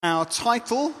Our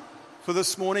title for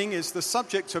this morning is the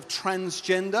subject of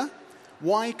transgender.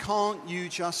 Why can't you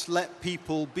just let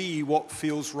people be what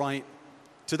feels right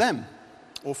to them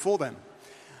or for them?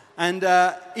 And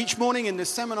each morning in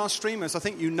this seminar stream, as I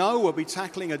think you know, we'll be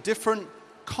tackling a different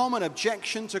common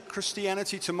objection to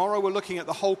Christianity. Tomorrow we're looking at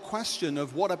the whole question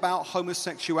of what about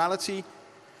homosexuality?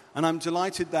 And I'm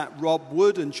delighted that Rob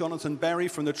Wood and Jonathan Berry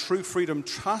from the True Freedom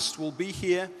Trust will be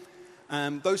here.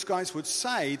 Those guys would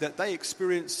say that they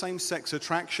experience same-sex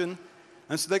attraction,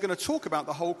 and so they're going to talk about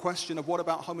the whole question of what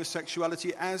about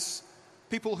homosexuality as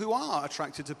people who are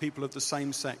attracted to people of the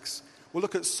same sex. We'll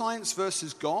look at science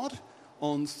versus God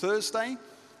on Thursday.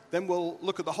 Then we'll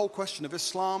look at the whole question of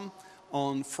Islam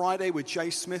on Friday with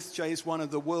Jay Smith. Jay is one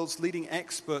of the world's leading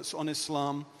experts on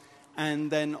Islam. And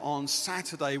then on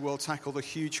Saturday, we'll tackle the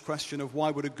huge question of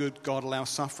why would a good God allow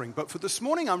suffering. But for this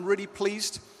morning, I'm really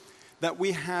pleased that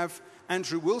we have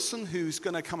Andrew Wilson, who's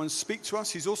going to come and speak to us.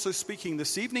 He's also speaking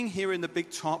this evening here in the Big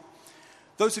Top.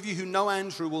 Those of you who know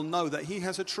Andrew will know that he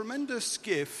has a tremendous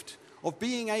gift of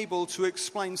being able to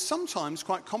explain sometimes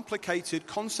quite complicated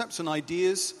concepts and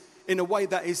ideas in a way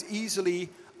that is easily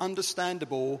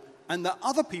understandable and that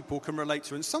other people can relate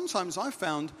to. And sometimes I've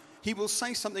found he will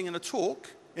say something in a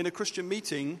talk, in a Christian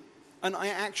meeting, and I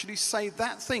actually say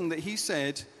that thing that he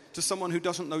said to someone who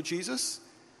doesn't know Jesus.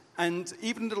 And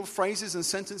even little phrases and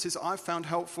sentences I've found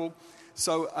helpful.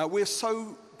 So we're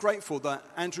so grateful that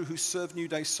Andrew, who served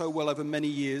Newday so well over many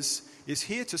years, is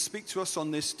here to speak to us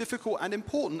on this difficult and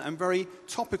important and very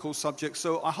topical subject.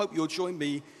 So I hope you'll join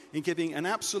me in giving an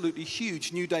absolutely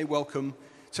huge Newday welcome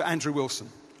to Andrew Wilson.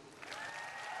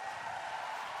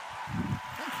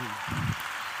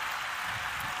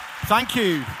 Thank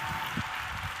you.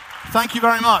 Thank you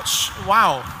very much.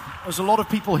 Wow, there's a lot of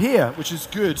people here, which is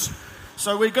good.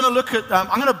 So we're going to look at,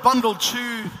 I'm going to bundle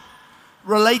two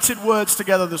related words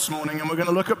together this morning, and we're going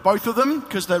to look at both of them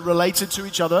because they're related to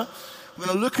each other. We're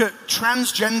going to look at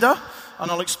transgender, and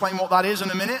I'll explain what that is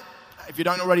in a minute, if you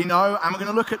don't already know. And we're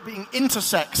going to look at being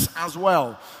intersex as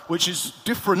well, which is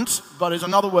different, but is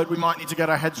another word we might need to get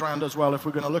our heads around as well if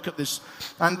we're going to look at this.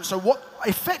 And so what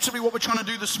we're trying to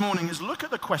do this morning is look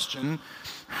at the question,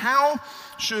 how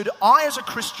should I as a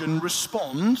Christian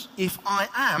respond if I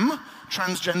am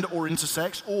transgender or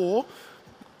intersex, or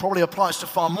probably applies to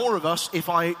far more of us, if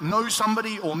I know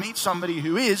somebody or meet somebody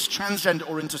who is transgender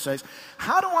or intersex,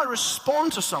 how do I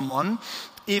respond to someone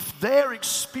if their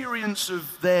experience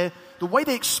of the way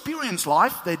they experience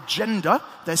life, their gender,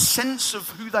 their sense of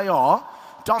who they are,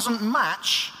 doesn't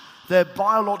match their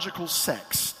biological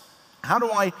sex? How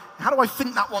do I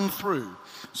think that one through?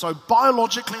 So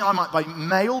biologically, I might be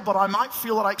male, but I might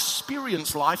feel that I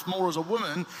experience life more as a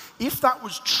woman. If that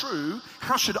was true,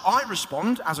 how should I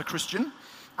respond as a Christian?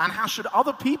 And how should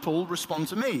other people respond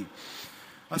to me?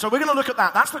 And so we're going to look at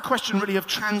that. That's the question really of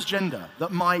transgender,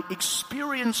 that my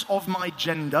experience of my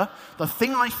gender, the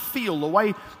thing I feel, the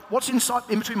way, what's inside,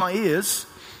 in between my ears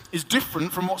is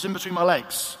different from what's in between my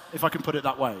legs, if I can put it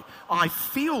that way. I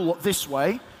feel this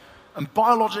way, and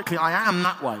biologically I am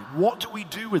that way. What do we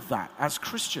do with that as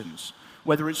Christians?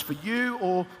 Whether it's for you,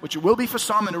 or which it will be for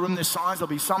some in a room this size, there'll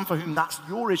be some for whom that's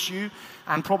your issue,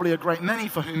 and probably a great many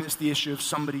for whom it's the issue of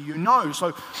somebody you know. So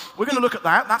we're going to look at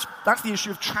that. That's the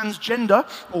issue of transgender,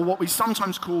 or what we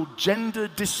sometimes call gender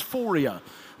dysphoria,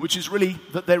 which is really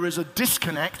that there is a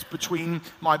disconnect between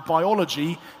my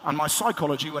biology and my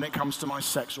psychology when it comes to my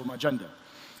sex or my gender.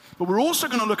 But we're also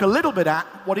going to look a little bit at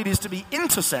what it is to be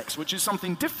intersex, which is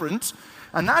something different,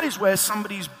 and that is where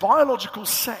somebody's biological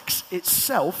sex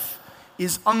itself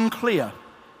is unclear.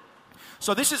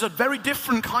 So this is a very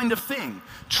different kind of thing.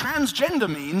 Transgender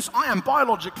means I am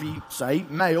biologically, say,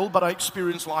 male, but I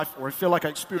experience life, or I feel like I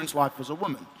experience life as a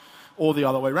woman, or the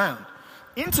other way around.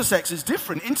 Intersex is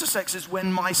different. Intersex is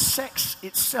when my sex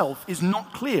itself is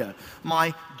not clear.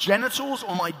 My genitals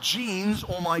or my genes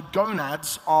or my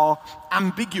gonads are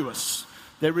ambiguous.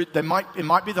 It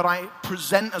might be that I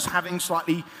present as having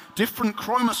slightly different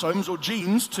chromosomes or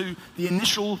genes to the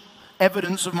initial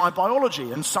evidence of my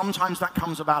biology, and sometimes that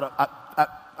comes about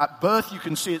at birth. You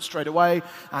can see it straight away,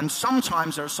 and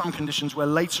sometimes there are some conditions where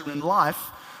later in life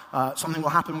something will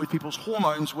happen with people's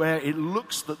hormones where it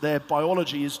looks that their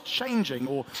biology is changing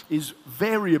or is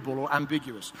variable or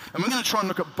ambiguous. And we're going to try and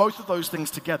look at both of those things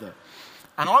together.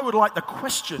 And I would like the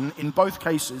question in both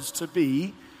cases to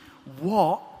be,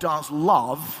 what does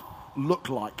love look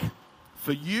like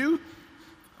for you?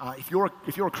 If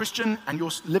you're a Christian and you're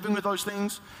living with those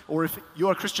things, or if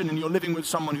you're a Christian and you're living with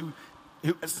someone who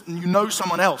you know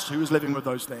someone else who is living with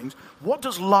those things, what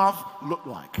does love look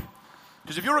like?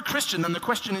 Because if you're a Christian, then the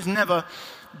question is never,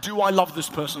 do I love this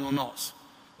person or not?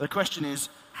 The question is,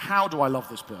 how do I love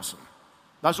this person?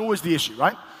 That's always the issue,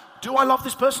 right? Do I love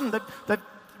this person? They're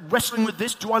wrestling with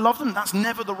this. Do I love them? That's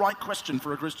never the right question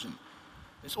for a Christian.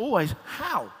 It's always,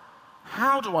 how?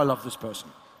 How do I love this person?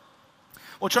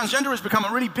 Well, transgender has become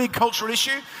a really big cultural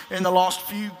issue in the last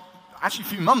few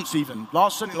months even.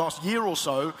 Certainly last year or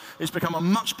so, it's become a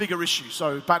much bigger issue.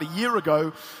 So about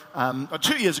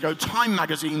 2 years ago, Time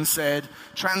magazine said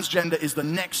transgender is the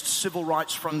next civil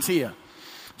rights frontier.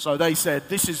 So they said,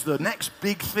 this is the next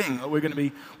big thing that we're going to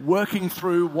be working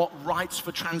through, what rights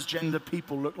for transgender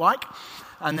people look like.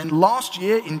 And then last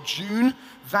year, in June,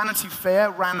 Vanity Fair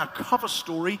ran a cover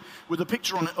story with a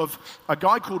picture on it of a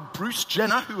guy called Bruce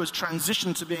Jenner, who has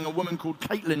transitioned to being a woman called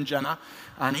Caitlyn Jenner.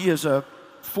 And he is a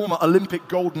former Olympic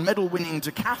gold medal winning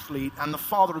decathlete and the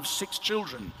father of 6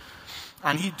 children.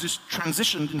 And he just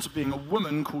transitioned into being a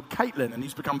woman called Caitlyn, and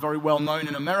he's become very well known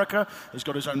in America. He's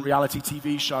got his own reality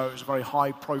TV show. He's a very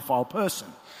high-profile person.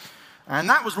 And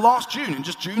that was last June, in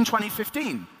just June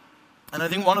 2015. And I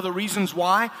think one of the reasons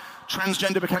why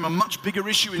transgender became a much bigger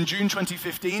issue in June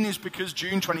 2015 is because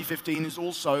June 2015 is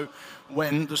also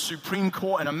when the Supreme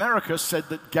Court in America said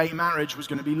that gay marriage was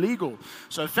going to be legal.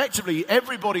 So effectively,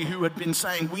 everybody who had been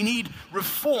saying we need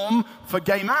reform for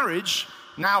gay marriage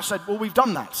now said, well, we've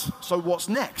done that. So what's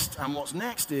next? And what's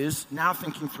next is now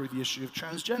thinking through the issue of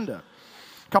transgender.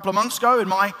 A couple of months ago in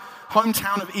my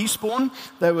hometown of Eastbourne,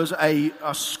 there was a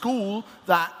school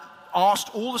that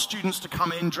asked all the students to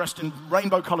come in dressed in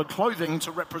rainbow-colored clothing to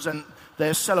represent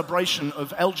their celebration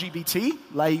of LGBT,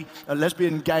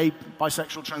 lesbian, gay,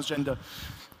 bisexual, transgender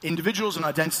individuals and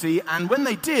identity. And when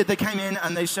they did, they came in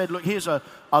and they said, look, here's a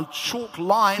chalk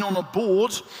line on a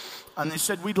board. And they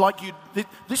said, we'd like you,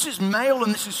 this is male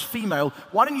and this is female.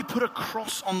 Why don't you put a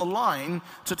cross on the line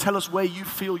to tell us where you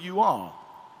feel you are?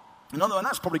 And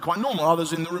that's probably quite normal.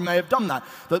 Others in the room may have done that.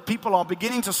 That people are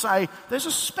beginning to say, there's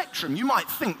a spectrum. You might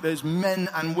think there's men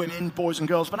and women, boys and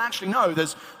girls, but actually no,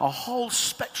 there's a whole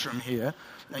spectrum here.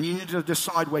 And you need to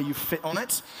decide where you fit on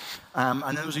it.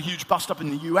 And there was a huge bust up in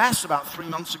the US about 3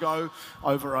 months ago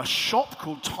over a shop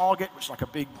called Target, which is like a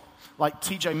big, like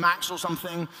TJ Maxx or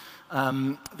something.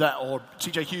 Or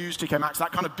TJ Hughes, TK Maxx,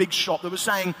 that kind of big shop that was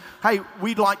saying, hey,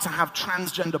 we'd like to have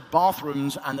transgender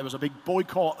bathrooms, and there was a big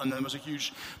boycott, and there was a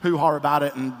huge hoo-ha about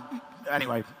it, and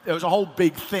anyway, there was a whole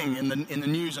big thing in the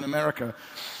news in America.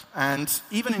 And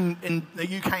even in the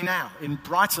UK now, in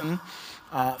Brighton,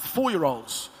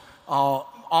 4-year-olds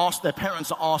their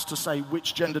parents are asked to say,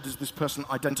 which gender does this person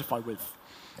identify with?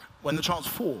 When the child's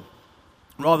 4.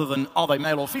 Rather than, are they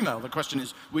male or female? The question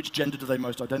is, which gender do they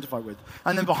most identify with?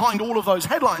 And then behind all of those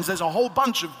headlines, there's a whole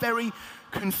bunch of very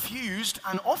confused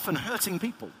and often hurting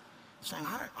people saying,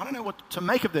 I don't know what to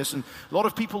make of this. And a lot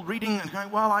of people reading and going,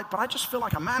 well, but I just feel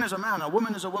like a man is a man, a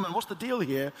woman is a woman. What's the deal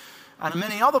here? And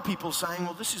many other people saying,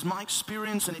 well, this is my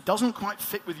experience and it doesn't quite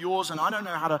fit with yours and I don't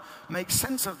know how to make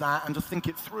sense of that and to think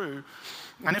it through.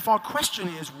 And if our question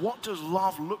is, what does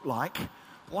love look like?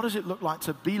 What does it look like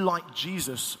to be like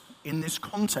Jesus in this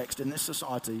context, in this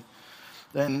society,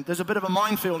 then there's a bit of a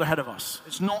minefield ahead of us.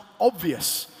 It's not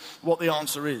obvious what the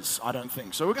answer is, I don't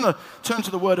think. So we're going to turn to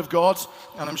the Word of God,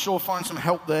 and I'm sure find some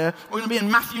help there. We're going to be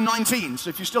in Matthew 19. So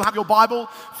if you still have your Bible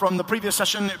from the previous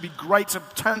session, it would be great to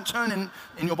turn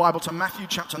in your Bible to Matthew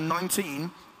chapter 19.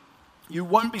 You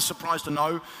won't be surprised to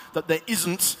know that there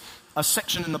isn't a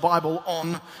section in the Bible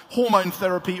on hormone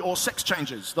therapy or sex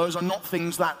changes. Those are not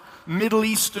things that Middle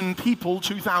Eastern people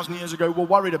 2,000 years ago were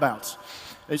worried about.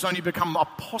 It's only become a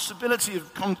possibility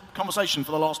of conversation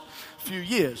for the last few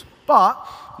years. But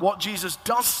what Jesus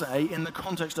does say in the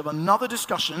context of another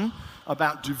discussion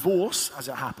about divorce, as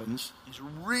it happens, is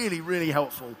really, really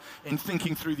helpful in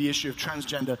thinking through the issue of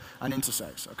transgender and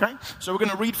intersex. Okay? So we're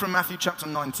going to read from Matthew chapter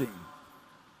 19.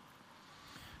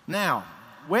 Now,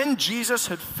 when Jesus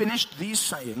had finished these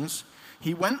sayings,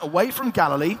 he went away from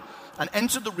Galilee and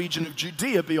entered the region of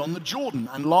Judea beyond the Jordan,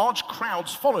 and large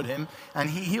crowds followed him, and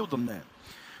he healed them there.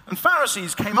 And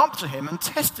Pharisees came up to him and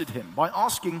tested him by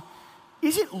asking,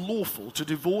 is it lawful to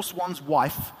divorce one's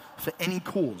wife for any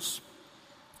cause?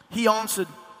 He answered,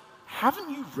 haven't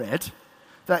you read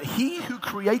that he who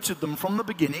created them from the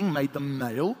beginning made them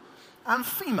male and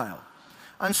female?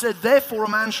 And said, therefore a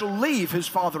man shall leave his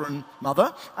father and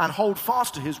mother and hold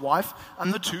fast to his wife,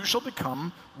 and the two shall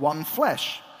become one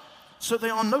flesh. So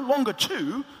they are no longer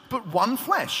two, but one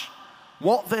flesh.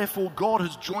 What therefore God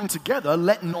has joined together,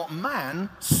 let not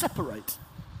man separate.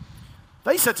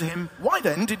 They said to him, why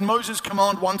then did Moses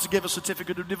command one to give a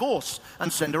certificate of divorce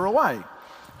and send her away?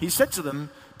 He said to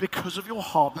them, because of your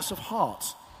hardness of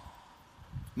heart.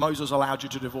 Moses allowed you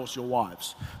to divorce your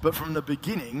wives, but from the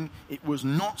beginning it was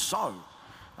not so.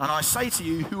 And I say to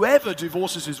you, whoever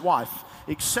divorces his wife,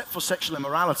 except for sexual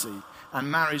immorality, and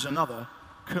marries another,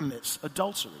 commits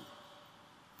adultery.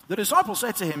 The disciples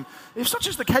said to him, if such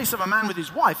is the case of a man with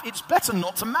his wife, it's better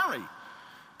not to marry.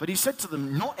 But he said to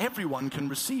them, not everyone can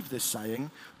receive this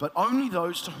saying, but only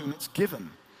those to whom it's given.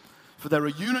 For there are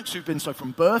eunuchs who've been so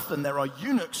from birth, and there are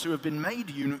eunuchs who have been made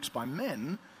eunuchs by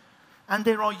men, and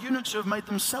there are eunuchs who have made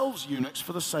themselves eunuchs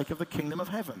for the sake of the kingdom of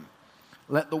heaven.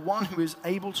 Let the one who is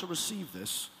able to receive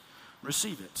this,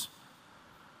 receive it.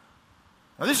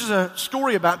 Now, this is a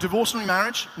story about divorce and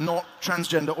remarriage, not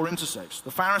transgender or intersex.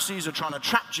 The Pharisees are trying to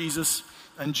trap Jesus,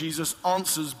 and Jesus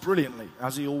answers brilliantly,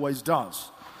 as he always does.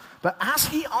 But as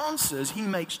he answers, he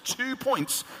makes 2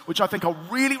 points, which I think are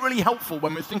really, really helpful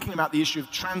when we're thinking about the issue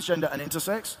of transgender and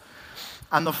intersex.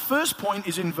 And the first point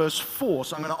is in verse 4.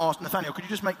 So I'm going to ask Nathaniel, could you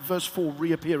just make verse 4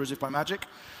 reappear as if by magic?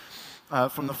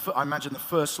 From I imagine the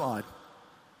first slide.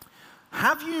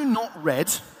 Have you not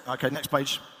read... Okay, next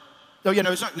page. Oh, yeah,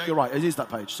 no, you're right. It is that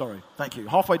page. Sorry. Thank you.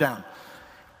 Halfway down.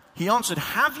 He answered,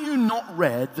 have you not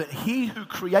read that he who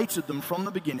created them from the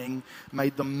beginning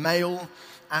made them male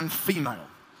and female?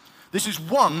 This is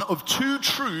one of 2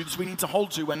 truths we need to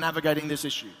hold to when navigating this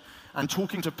issue and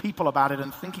talking to people about it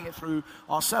and thinking it through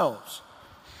ourselves.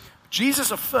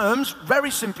 Jesus affirms,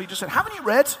 very simply, just said, haven't you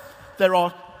read?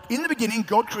 In the beginning,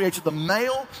 God created the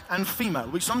male and female.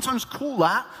 We sometimes call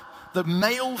that the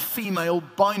male-female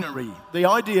binary. The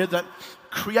idea that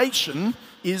creation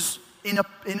is in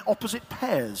opposite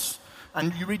pairs.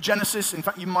 And you read Genesis, in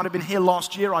fact, you might have been here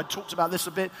last year, I talked about this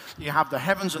a bit. You have the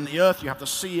heavens and the earth, you have the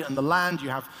sea and the land, you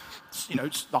have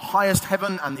the highest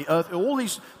heaven and the earth, all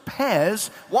these pairs,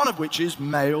 one of which is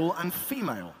male and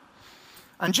female.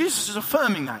 And Jesus is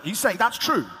affirming that. He's saying that's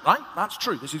true, right? That's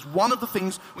true. This is one of the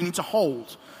things we need to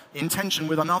hold in tension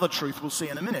with another truth we'll see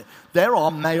in a minute. There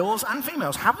are males and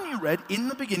females. Haven't you read, in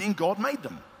the beginning God made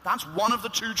them? That's one of the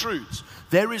 2 truths.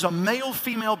 There is a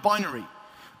male-female binary.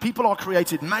 People are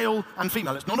created male and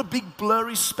female. It's not a big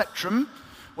blurry spectrum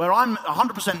where I'm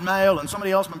 100% male and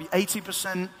somebody else might be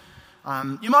 80%.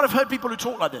 You might have heard people who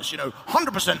talk like this,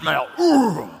 100% male.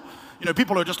 Ooh.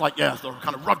 People who are just like, they're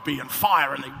kind of rugby and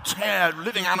fire, and they tear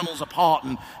living animals apart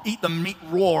and eat the meat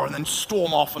raw and then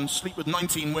storm off and sleep with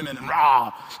 19 women and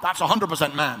that's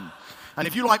 100% man. And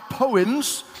if you like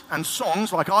poems and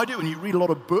songs like I do, and you read a lot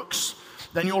of books,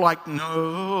 then you're like,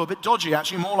 no, a bit dodgy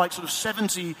actually, more like sort of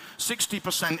 70,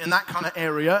 60% in that kind of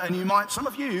area, and some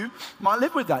of you might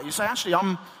live with that. You say, actually,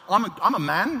 I'm a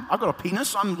man, I've got a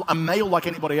penis, I'm a male like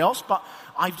anybody else, but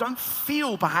I don't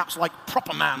feel perhaps like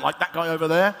proper man, like that guy over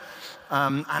there.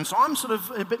 And so I'm sort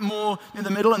of a bit more in the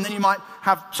middle, and then you might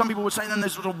have, some people would say, then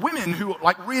there's sort of women who are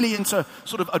like really into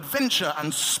sort of adventure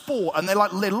and sport, and they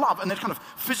love, and they're kind of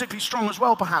physically strong as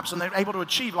well perhaps, and they're able to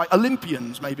achieve like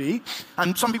Olympians maybe,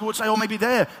 and some people would say, maybe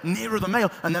they're nearer the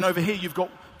male, and then over here you've got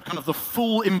kind of the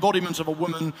full embodiment of a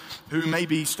woman who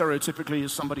maybe stereotypically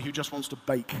is somebody who just wants to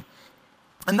bake.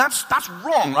 And that's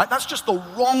wrong, right? That's just the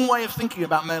wrong way of thinking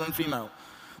about male and female.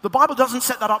 The Bible doesn't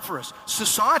set that up for us.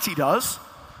 Society does.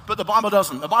 But the Bible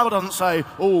doesn't. The Bible doesn't say,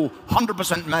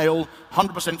 100% male,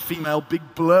 100% female, big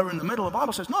blur in the middle. The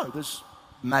Bible says, no, there's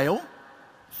male,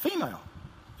 female.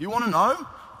 If you want to know,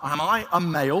 am I a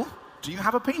male? Do you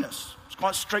have a penis? It's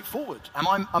quite straightforward. Am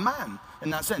I a man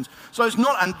in that sense? So it's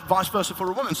not, and vice versa for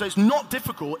a woman. So it's not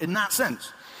difficult in that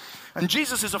sense. And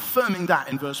Jesus is affirming that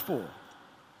in verse 4.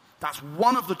 That's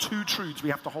one of the 2 truths we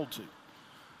have to hold to.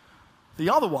 The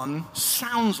other one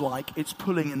sounds like it's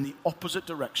pulling in the opposite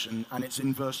direction, and it's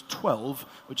in verse 12,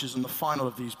 which is in the final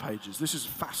of these pages. This is a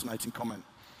fascinating comment.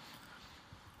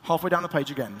 Halfway down the page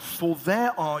again. For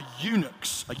there are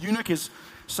eunuchs. A eunuch is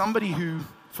somebody who,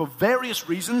 for various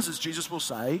reasons, as Jesus will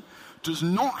say, does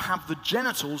not have the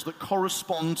genitals that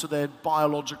correspond to their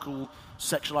biological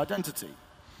sexual identity.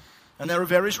 And there are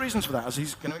various reasons for that, as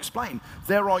he's going to explain.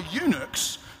 There are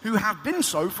eunuchs who have been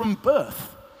so from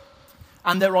birth.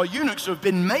 And there are eunuchs who have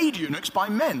been made eunuchs by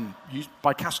men,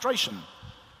 by castration.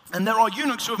 And there are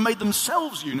eunuchs who have made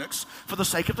themselves eunuchs for the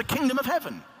sake of the kingdom of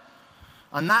heaven.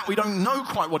 And that, we don't know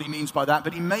quite what he means by that,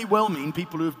 but he may well mean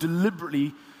people who have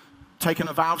deliberately taken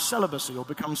a vow of celibacy or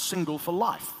become single for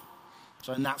life.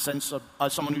 So in that sense,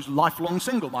 someone who's lifelong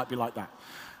single might be like that.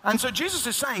 And so Jesus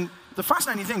is saying, the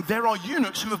fascinating thing, there are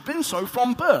eunuchs who have been so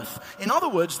from birth. In other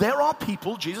words, there are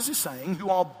people, Jesus is saying,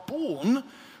 who are born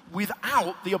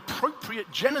without the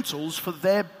appropriate genitals for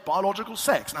their biological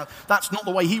sex. Now, that's not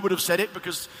the way he would have said it,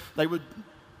 because they were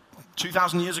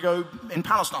 2,000 years ago in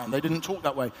Palestine. They didn't talk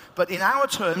that way. But in our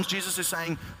terms, Jesus is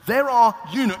saying there are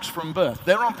eunuchs from birth.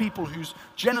 There are people whose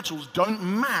genitals don't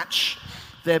match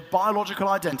their biological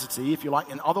identity, if you like,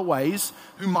 in other ways,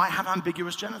 who might have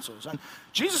ambiguous genitals. And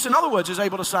Jesus, in other words, is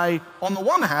able to say, on the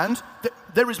one hand,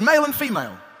 there is male and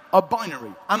female, a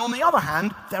binary. And on the other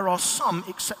hand, there are some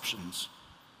exceptions.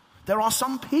 There are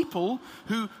some people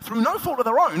who, through no fault of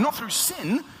their own, not through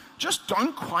sin, just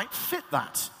don't quite fit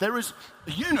that. There is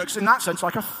eunuchs, in that sense,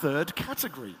 like a third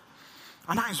category.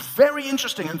 And that is very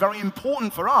interesting and very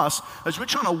important for us as we're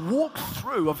trying to walk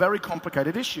through a very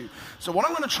complicated issue. So what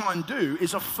I'm going to try and do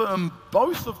is affirm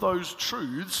both of those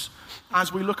truths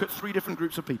as we look at three different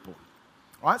groups of people.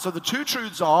 All right, so the two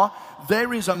truths are,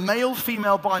 there is a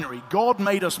male-female binary. God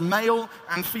made us male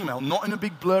and female, not in a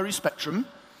big blurry spectrum.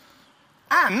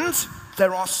 And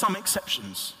there are some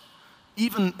exceptions,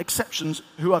 even exceptions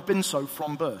who have been so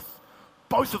from birth.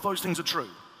 Both of those things are true.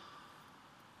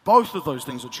 Both of those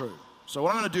things are true. So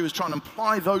what I'm going to do is try and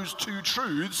apply those two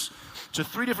truths to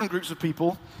three different groups of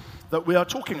people that we are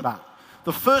talking about.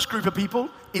 The first group of people,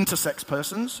 intersex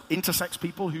persons, intersex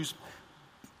people whose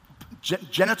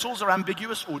genitals are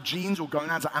ambiguous or genes or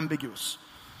gonads are ambiguous.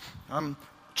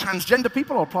 Transgender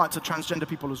people, I'll apply it to transgender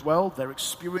people as well. Their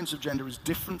experience of gender is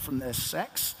different from their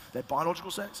sex, their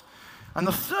biological sex. And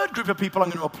the third group of people I'm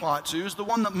going to apply it to is the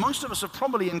one that most of us have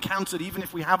probably encountered, even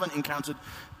if we haven't encountered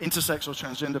intersex or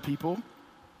transgender people.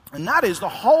 And that is the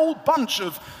whole bunch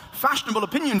of fashionable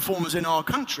opinion formers in our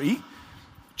country,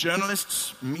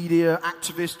 journalists, media,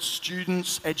 activists,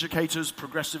 students, educators,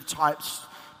 progressive types,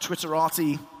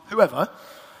 Twitterati, whoever,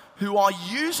 who are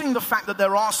using the fact that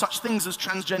there are such things as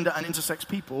transgender and intersex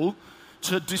people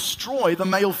to destroy the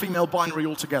male-female binary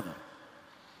altogether.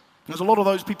 There's a lot of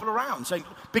those people around saying,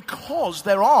 because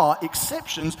there are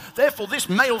exceptions, therefore this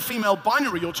male-female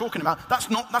binary you're talking about, that's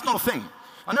not a thing.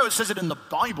 I know it says it in the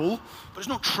Bible, but it's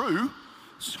not true.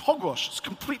 It's hogwash. It's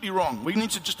completely wrong. We need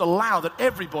to just allow that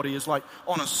everybody is like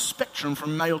on a spectrum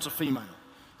from male to female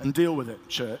and deal with it,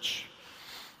 church.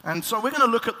 And so we're going to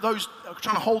look at those,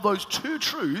 trying to hold those two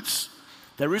truths.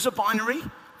 There is a binary,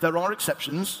 there are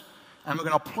exceptions, and we're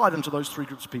going to apply them to those three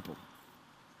groups of people.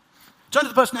 Turn to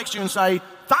the person next to you and say,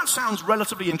 that sounds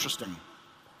relatively interesting.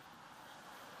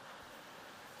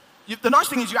 The nice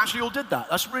thing is you actually all did that.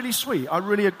 That's really sweet. I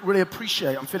really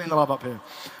appreciate it. I'm feeling the love up here.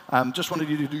 Just wanted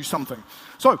you to do something.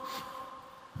 So,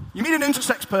 you meet an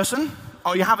intersex person,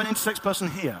 or you have an intersex person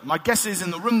here. My guess is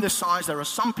in the room this size, there are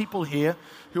some people here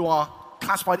who are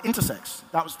classified intersex.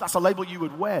 That's a label you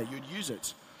would wear. You'd use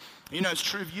it. You know, it's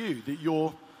true of you that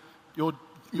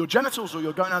your genitals or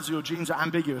your gonads or your genes are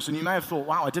ambiguous. And you may have thought,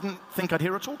 wow, I didn't think I'd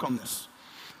hear a talk on this.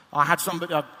 I had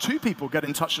two people get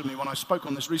in touch with me when I spoke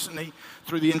on this recently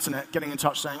through the internet, getting in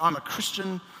touch saying, I'm a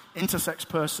Christian intersex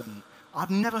person. I've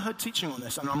never heard teaching on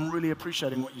this, and I'm really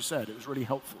appreciating what you said. It was really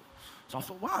helpful. So I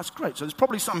thought, wow, that's great. So there's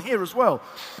probably some here as well.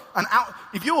 And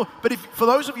for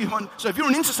those of you if you're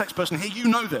an intersex person here, you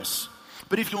know this.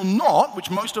 But if you're not,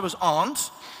 which most of us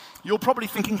aren't, you're probably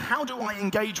thinking, how do I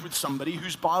engage with somebody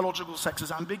whose biological sex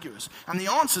is ambiguous? And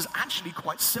the answer is actually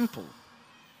quite simple.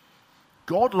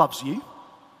 God loves you.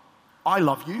 I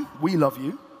love you. We love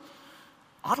you.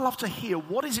 I'd love to hear,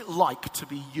 what is it like to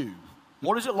be you?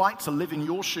 What is it like to live in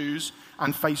your shoes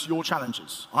and face your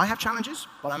challenges? I have challenges,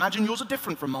 but I imagine yours are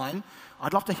different from mine.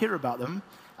 I'd love to hear about them.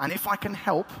 And if I can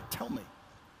help, tell me.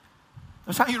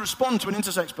 That's how you respond to an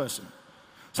intersex person.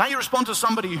 It's how you respond to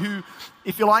somebody who,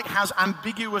 if you like, has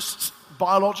ambiguous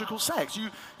biological sex.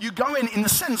 You go in the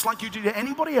sense like you do to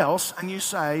anybody else, and you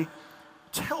say,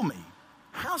 tell me,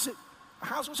 what's it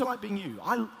like being you?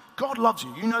 God loves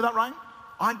you. You know that, right?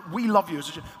 We love you.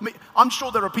 I'm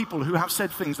sure there are people who have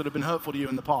said things that have been hurtful to you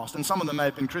in the past, and some of them may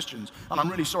have been Christians, and I'm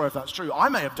really sorry if that's true. I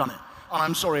may have done it, and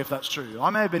I'm sorry if that's true. I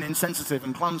may have been insensitive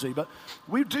and clumsy, but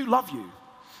we do love you.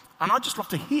 And I'd just love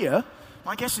to hear,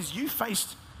 my guess is you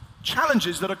faced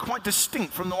challenges that are quite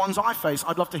distinct from the ones I face.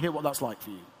 I'd love to hear what that's like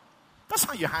for you. That's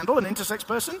how you handle an intersex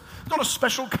person. Not a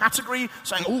special category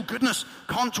saying, oh goodness,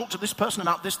 can't talk to this person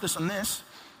about this, this, and this.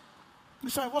 You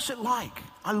say, what's it like?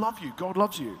 I love you. God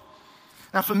loves you.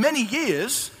 Now, for many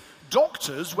years,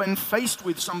 doctors, when faced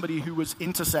with somebody who was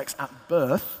intersex at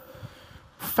birth,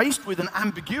 faced with an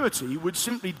ambiguity, would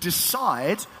simply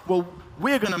decide, well,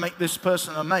 we're going to make this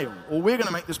person a male, or we're going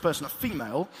to make this person a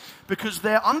female, because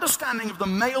their understanding of the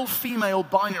male-female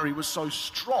binary was so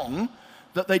strong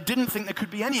that they didn't think there could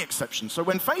be any exceptions. So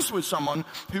when faced with someone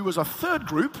who was a third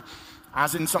group,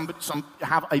 as in some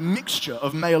have a mixture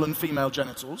of male and female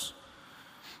genitals,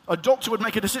 a doctor would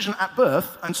make a decision at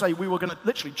birth and say, we were going to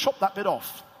literally chop that bit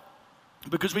off,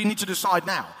 because we need to decide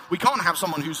now. We can't have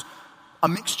someone who's a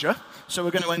mixture, so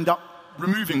we're going to end up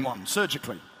removing one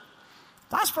surgically.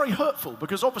 That's very hurtful,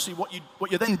 because obviously what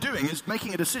you're then doing is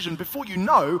making a decision before you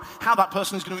know how that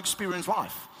person is going to experience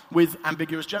life, with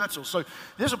ambiguous genitals. So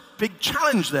there's a big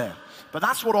challenge there. But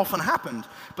that's what often happened.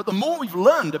 But the more we've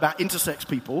learned about intersex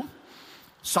people,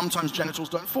 sometimes genitals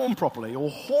don't form properly, or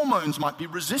hormones might be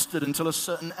resisted until a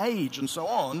certain age, and so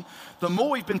on, the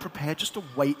more we've been prepared just to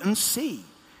wait and see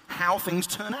how things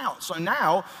turn out. So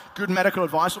now, good medical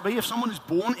advice will be if someone is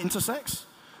born intersex,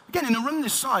 again, in a room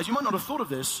this size, you might not have thought of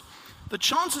this, the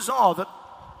chances are that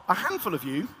a handful of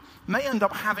you may end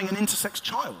up having an intersex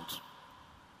child.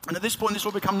 And at this point, this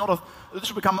will become not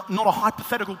a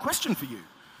hypothetical question for you.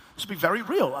 This will be very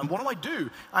real. And what do I do?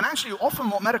 And actually, often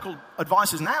what medical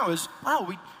advice is now is, well,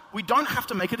 we don't have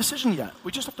to make a decision yet.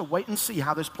 We just have to wait and see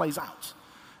how this plays out.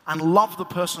 And love the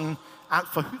person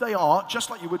out for who they are, just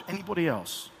like you would anybody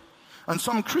else. And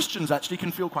some Christians actually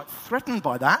can feel quite threatened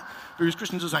by that, because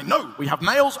Christians are saying, no, we have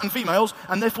males and females,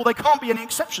 and therefore there can't be any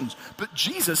exceptions. But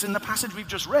Jesus, in the passage we've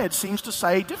just read, seems to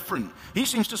say different. He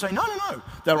seems to say, no.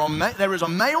 There is a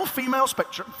male-female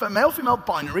spectrum, male-female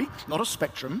binary, not a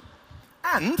spectrum,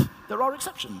 and there are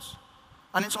exceptions.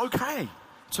 And it's okay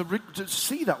to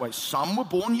see that way. Some were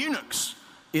born eunuchs.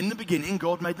 In the beginning,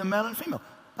 God made them male and female.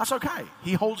 That's okay.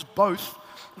 He holds both,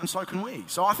 and so can we.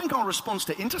 So I think our response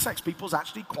to intersex people is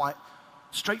actually quite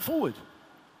straightforward.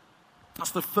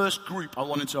 That's the first group I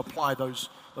wanted to apply those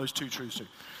two truths to.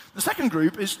 The second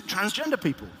group is transgender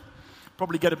people.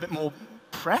 Probably get a bit more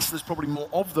press. There's probably more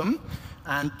of them.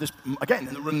 And this, again,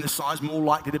 in the room this size, more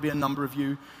likely to be a number of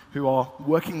you who are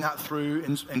working that through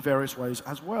in various ways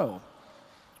as well.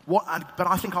 But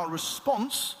I think our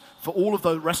response for all of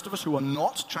the rest of us who are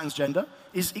not transgender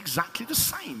is exactly the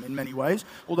same in many ways,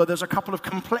 although there's a couple of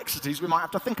complexities we might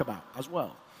have to think about as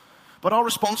well. But our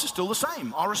response is still the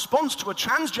same. Our response to a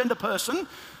transgender person,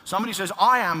 somebody says,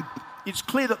 it's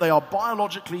clear that they are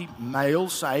biologically male,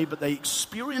 say, but they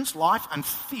experience life and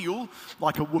feel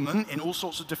like a woman in all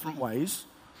sorts of different ways.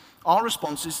 Our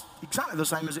response is exactly the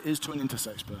same as it is to an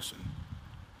intersex person.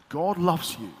 God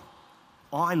loves you.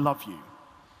 I love you.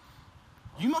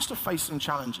 You must have faced some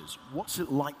challenges. What's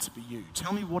it like to be you?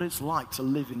 Tell me what it's like to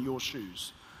live in your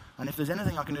shoes. And if there's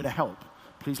anything I can do to help,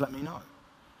 please let me know.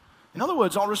 In other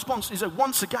words, our response is that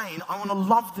once again, I want to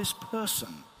love this person.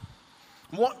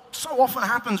 What so often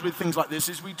happens with things like this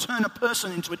is we turn a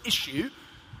person into an issue,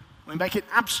 we make it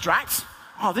abstract.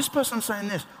 Oh, this person's saying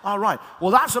this. Oh, right.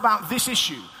 Well, that's about this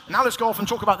issue. Now let's go off and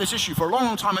talk about this issue for a long,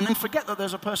 long time and then forget that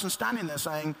there's a person standing there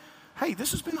saying, hey,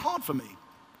 this has been hard for me.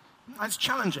 It's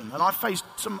challenging, and I've faced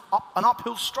an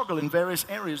uphill struggle in various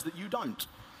areas that you don't.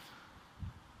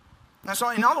 And so,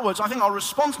 in other words, I think our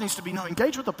response needs to be, no,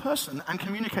 engage with the person and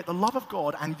communicate the love of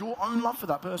God and your own love for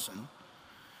that person.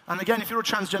 And again, if you're a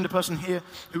transgender person here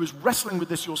who is wrestling with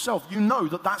this yourself, you know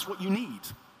that that's what you need.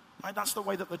 Right? That's the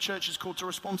way that the church is called to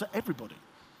respond to everybody.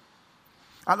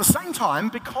 At the same time,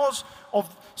 because of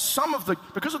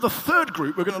the third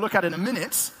group we're going to look at in a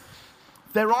minute,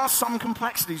 there are some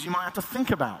complexities you might have to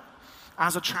think about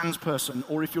as a trans person,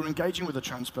 or if you're engaging with a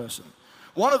trans person.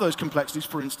 One of those complexities,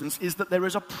 for instance, is that there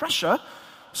is a pressure,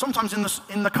 sometimes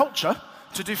in the culture,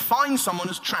 to define someone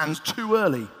as trans too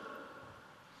early,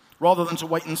 rather than to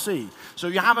wait and see. So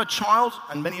you have a child,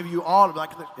 and many of you are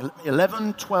like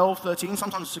 11, 12, 13,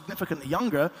 sometimes significantly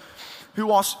younger,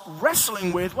 who are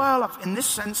wrestling with, well, in this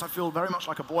sense I feel very much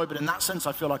like a boy, but in that sense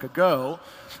I feel like a girl.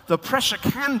 The pressure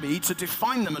can be to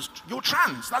define them as, you're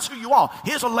trans, that's who you are.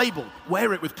 Here's a label,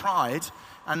 wear it with pride,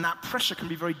 and that pressure can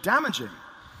be very damaging.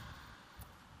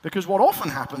 Because what often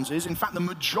happens is, in fact, the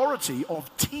majority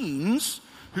of teens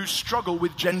who struggle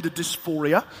with gender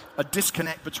dysphoria, a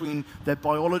disconnect between their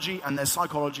biology and their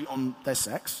psychology on their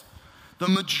sex, the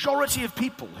majority of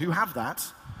people who have that,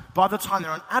 by the time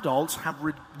they're an adult, have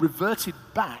reverted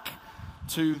back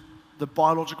to the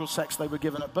biological sex they were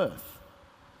given at birth.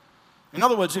 In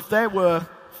other words, if there were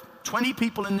 20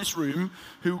 people in this room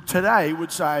who today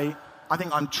would say, I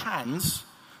think I'm trans,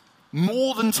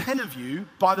 more than 10 of you,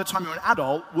 by the time you're an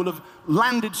adult, will have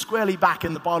landed squarely back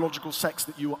in the biological sex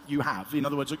that you have. In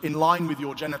other words, in line with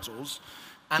your genitals,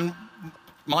 and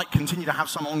might continue to have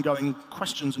some ongoing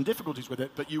questions and difficulties with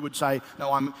it, but you would say,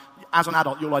 no, as an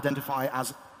adult, you'll identify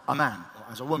as a man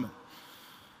or as a woman.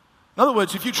 In other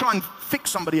words, if you try and fix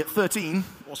somebody at 13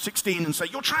 or 16 and say,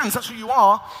 you're trans, that's who you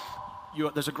are,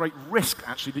 there's a great risk,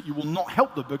 actually, that you will not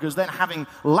help them, because then having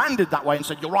landed that way and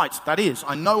said, you're right, that is,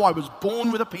 I know I was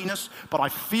born with a penis, but I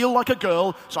feel like a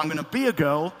girl, so I'm going to be a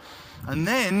girl, and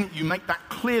then you make that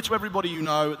clear to everybody you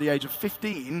know at the age of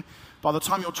 15, by the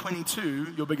time you're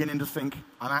 22, you're beginning to think,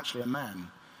 I'm actually a man.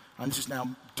 And this is now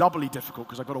doubly difficult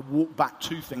because I've got to walk back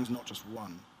two things, not just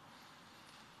one.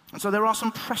 And so there are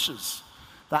some pressures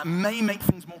that may make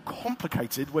things more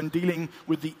complicated when dealing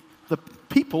with the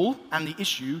people and the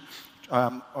issue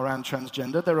around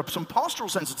transgender. There are some pastoral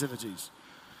sensitivities.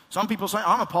 Some people say,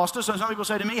 I'm a pastor, so some people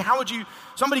say to me,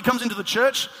 somebody comes into the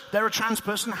church, they're a trans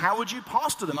person, how would you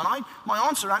pastor them? And my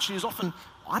answer actually is often,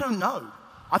 I don't know.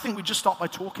 I think we just start by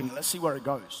talking and let's see where it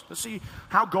goes. Let's see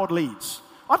how God leads.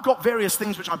 I've got various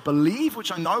things which I believe, which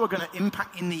I know are going to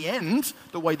impact in the end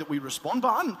the way that we respond, but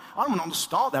I don't want to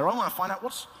start there. I want to find out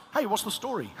what's the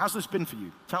story? How's this been for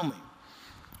you? Tell me.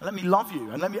 Let me love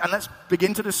you and let's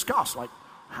begin to discuss, like,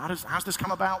 how's this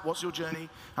come about? What's your journey?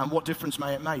 And what difference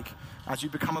may it make as you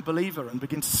become a believer and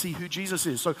begin to see who Jesus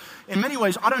is? So in many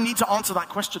ways, I don't need to answer that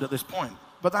question at this point.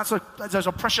 But there's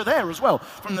a pressure there as well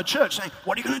from the church saying,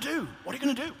 what are you going to do? What are you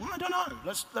going to do? Well, I don't know.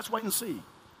 Let's wait and see.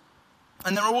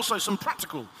 And there are also some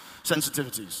practical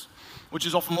sensitivities, which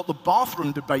is often what the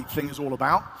bathroom debate thing is all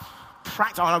about.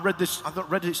 I read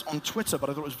this on Twitter, but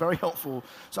I thought it was very helpful.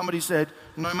 Somebody said,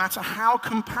 no matter how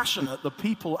compassionate the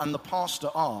people and the pastor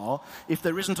are, if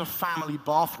there isn't a family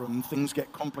bathroom, things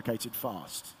get complicated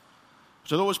fast.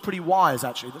 So that was pretty wise,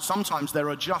 actually, that sometimes there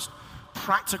are just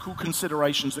practical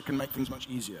considerations that can make things much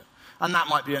easier. And that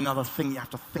might be another thing you have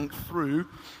to think through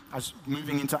as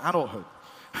moving into adulthood.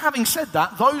 Having said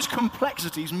that, those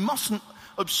complexities mustn't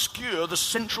obscure the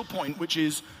central point, which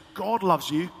is God loves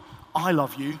you, I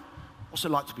love you. What's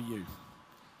it like to be you?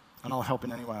 And I'll help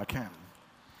in any way I can.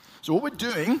 So what we're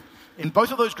doing in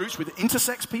both of those groups with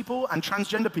intersex people and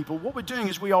transgender people, what we're doing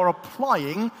is we are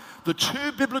applying the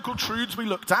two biblical truths we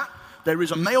looked at. There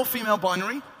is a male-female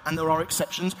binary and there are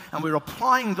exceptions, and we're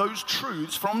applying those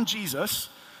truths from Jesus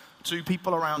to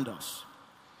people around us.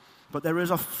 But there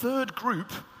is a third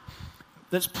group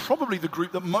that's probably the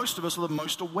group that most of us are the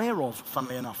most aware of,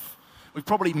 funnily enough. We've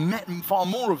probably met far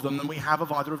more of them than we have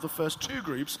of either of the first two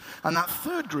groups. And that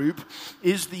third group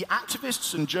is the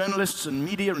activists and journalists and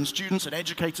media and students and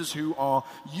educators who are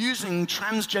using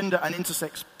transgender and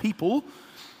intersex people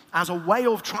as a way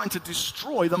of trying to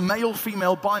destroy the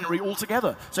male-female binary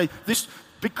altogether. Say,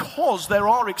 because there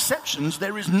are exceptions,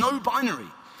 there is no binary.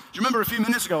 Do you remember a few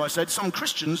minutes ago I said some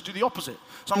Christians do the opposite?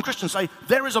 Some Christians say,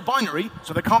 there is a binary,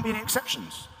 so there can't be any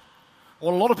exceptions.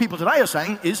 What a lot of people today are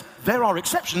saying is, there are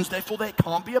exceptions, therefore there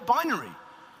can't be a binary.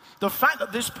 The fact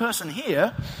that this person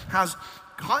here has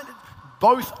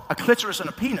both a clitoris and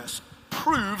a penis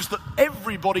proves that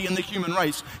everybody in the human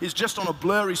race is just on a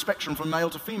blurry spectrum from male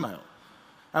to female.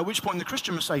 At which point the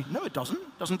Christian must say, no, it doesn't.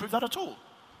 It doesn't prove that at all.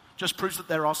 It just proves that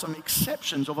there are some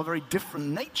exceptions of a very different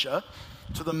nature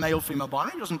to the male-female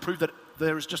binary. It doesn't prove that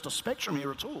there is just a spectrum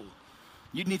here at all.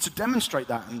 You'd need to demonstrate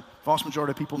that, and the vast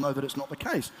majority of people know that it's not the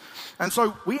case. And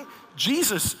so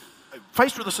Jesus,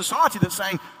 faced with a society that's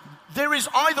saying, there is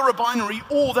either a binary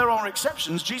or there are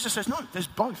exceptions, Jesus says, no, there's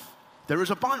both. There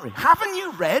is a binary. Haven't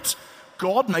you read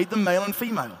God made them male and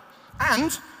female?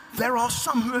 And there are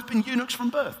some who have been eunuchs from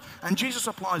birth. And Jesus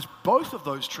applies both of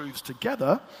those truths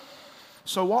together.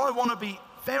 So while I want to be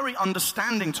very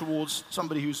understanding towards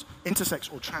somebody who's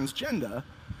intersex or transgender,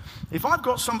 if I've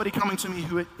got somebody coming to me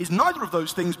who is neither of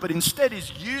those things, but instead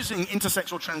is using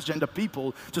intersex or transgender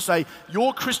people to say,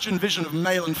 your Christian vision of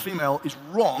male and female is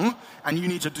wrong, and you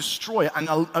need to destroy it, and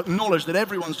acknowledge that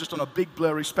everyone's just on a big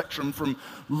blurry spectrum from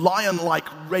lion-like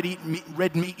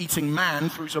red meat-eating man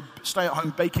through to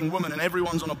stay-at-home baking woman, and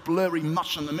everyone's on a blurry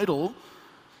mush in the middle,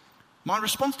 my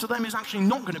response to them is actually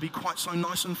not going to be quite so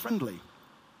nice and friendly.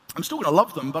 I'm still going to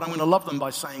love them, but I'm going to love them by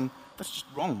saying, that's just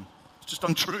wrong. It's just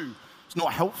untrue. It's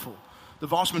not helpful. The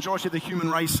vast majority of the human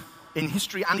race in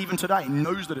history and even today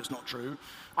knows that it's not true.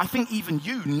 I think even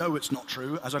you know it's not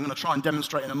true, as I'm going to try and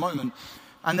demonstrate in a moment.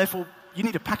 And therefore, you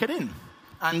need to pack it in.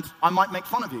 And I might make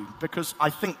fun of you because I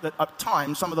think that at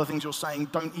times some of the things you're saying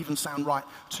don't even sound right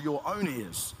to your own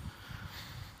ears.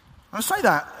 I say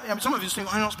that, some of you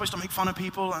think, I'm not supposed to make fun of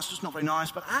people, that's just not very nice.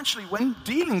 But actually, when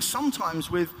dealing sometimes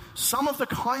with some of the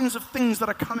kinds of things that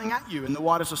are coming at you in the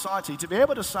wider society, to be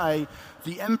able to say,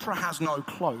 the emperor has no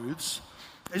clothes,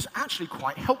 is actually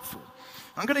quite helpful.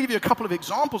 I'm going to give you a couple of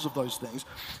examples of those things.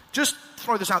 Just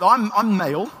throw this out. I'm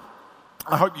male.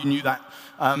 I hope you knew that.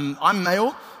 I'm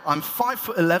male. I'm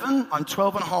 5'11". I'm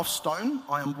 12.5 stone.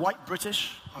 I am white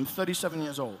British. I'm 37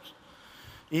 years old.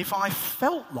 If I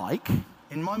felt like,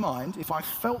 in my mind, if I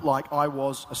felt like I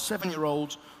was a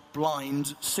 7-year-old,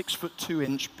 blind,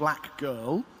 6'2" black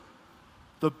girl,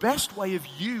 the best way of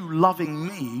you loving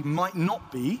me might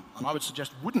not be, and I would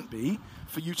suggest wouldn't be,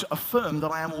 for you to affirm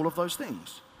that I am all of those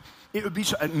things. It would be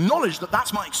to acknowledge that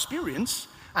that's my experience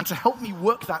and to help me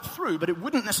work that through, but it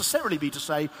wouldn't necessarily be to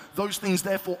say those things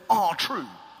therefore are true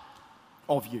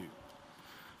of you.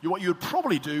 What you would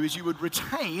probably do is you would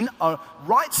retain a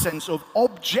right sense of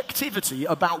objectivity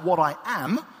about what I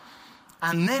am,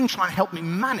 and then try and help me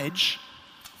manage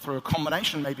through a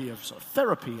combination maybe of sort of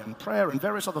therapy and prayer and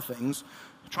various other things,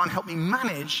 try and help me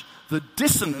manage the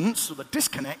dissonance or the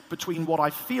disconnect between what I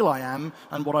feel I am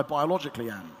and what I biologically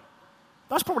am.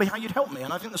 That's probably how you'd help me,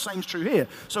 and I think the same is true here.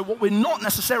 So what we're not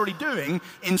necessarily doing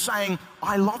in saying,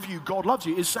 I love you, God loves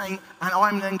you, is saying, and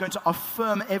I'm then going to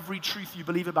affirm every truth you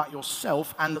believe about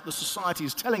yourself and that the society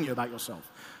is telling you about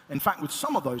yourself. In fact, with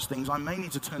some of those things, I may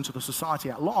need to turn to the society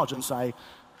at large and say,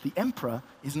 the emperor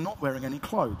is not wearing any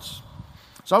clothes.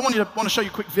 So I want to show you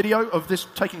a quick video of this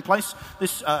taking place.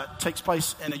 This takes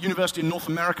place in a university in North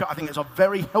America. I think it's a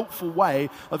very helpful way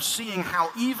of seeing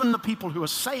how even the people who are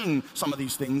saying some of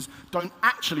these things don't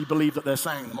actually believe that they're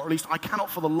saying them, or at least I cannot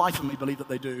for the life of me believe that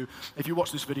they do. If you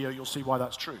watch this video, you'll see why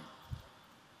that's true.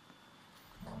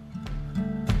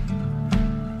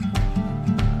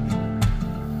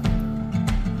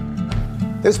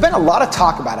 There's been a lot of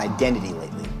talk about identity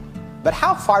lately, but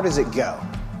how far does it go?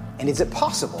 And is it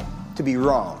possible to be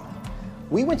wrong?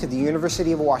 We went to the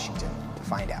University of Washington to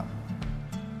find out.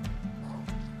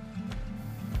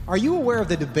 Are you aware of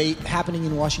the debate happening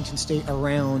in Washington State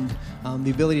around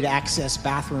the ability to access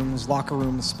bathrooms, locker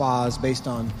rooms, spas based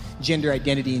on gender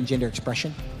identity and gender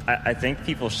expression? I think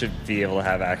people should be able to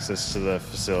have access to the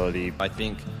facility. I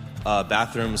think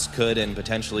bathrooms could and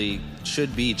potentially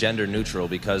should be gender neutral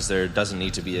because there doesn't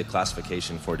need to be a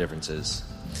classification for differences.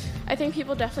 I think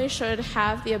people definitely should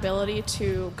have the ability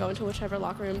to go into whichever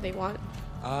locker room they want.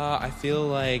 I feel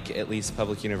like at least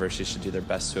public universities should do their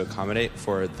best to accommodate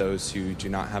for those who do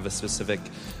not have a specific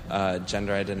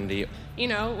gender identity. You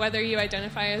know, whether you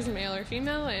identify as male or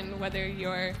female and whether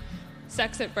your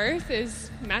sex at birth is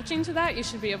matching to that, you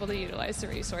should be able to utilize the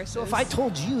resources. So if I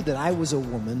told you that I was a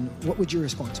woman, what would your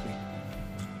response be?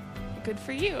 Good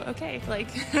for you. Okay. Like,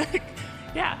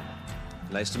 yeah.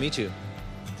 Nice to meet you.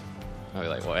 I'd be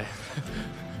like, what?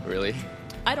 Really?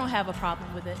 I don't have a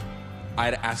problem with it.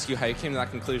 I'd ask you how you came to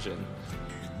that conclusion.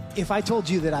 If I told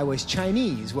you that I was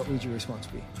Chinese, what would your response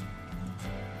be?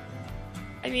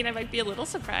 I mean, I might be a little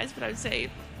surprised, but I would say,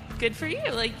 good for you.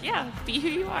 Like, yeah, be who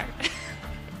you are.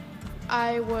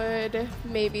 I would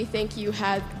maybe think you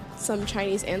had some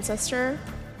Chinese ancestor.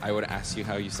 I would ask you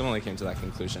how you similarly came to that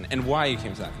conclusion and why you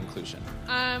came to that conclusion.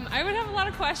 I would have a lot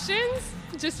of questions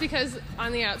just because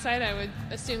on the outside I would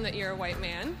assume that you're a white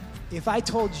man. If I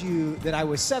told you that I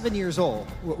was 7 years old,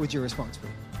 what would your response be?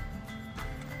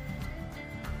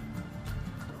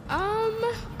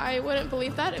 I wouldn't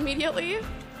believe that immediately.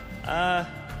 I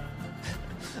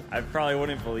probably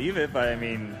wouldn't believe it, but I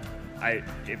mean,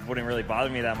 it wouldn't really bother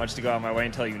me that much to go out of my way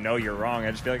and tell you, no, you're wrong.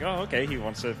 I'd just be like, oh, okay, he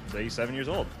wants to say he's 7 years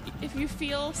old. If you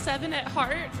feel 7 at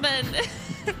heart, then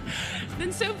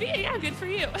then so be it. Yeah, good for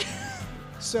you.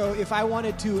 So if I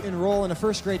wanted to enroll in a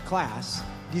first grade class,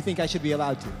 do you think I should be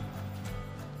allowed to?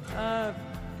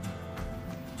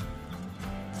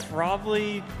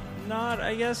 Probably not,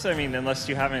 I guess. I mean, unless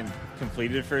you haven't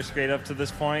completed first grade up to this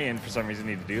point and for some reason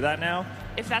need to do that now.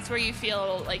 If that's where you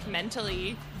feel like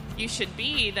mentally you should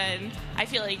be, then I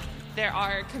feel like there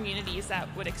are communities that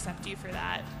would accept you for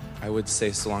that. I would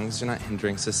say so long as you're not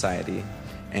hindering society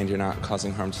and you're not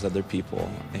causing harm to other people,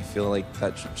 I feel like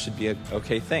that should be an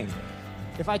okay thing.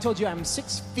 If I told you I'm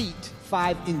 6 feet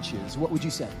 5 inches, what would you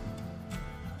say?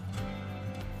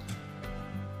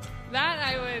 That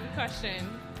I would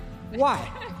question. Why?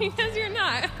 Because you're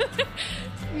not.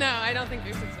 No, I don't think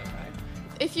you're 6'5".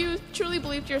 If you truly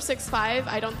believed you're 6'5",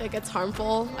 I don't think it's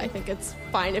harmful. I think it's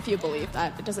fine if you believe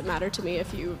that. It doesn't matter to me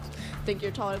if you think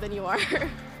you're taller than you are.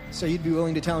 So you'd be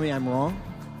willing to tell me I'm wrong?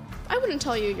 I wouldn't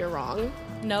tell you you're wrong.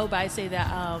 No, but I say that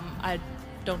I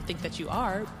don't think that you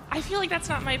are. I feel like that's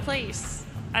not my place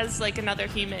as like another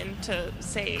human to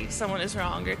say someone is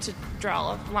wrong or to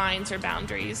draw lines or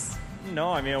boundaries.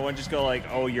 No, I mean, I wouldn't just go like,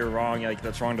 oh, you're wrong, like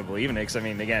that's wrong to believe in it, because I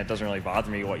mean, again, it doesn't really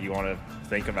bother me what you want to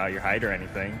think about your height or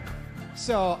anything.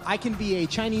 So I can be a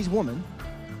Chinese woman.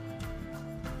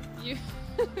 You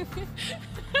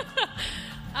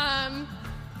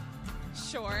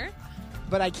sure.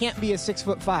 But I can't be a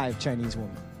 6'5" Chinese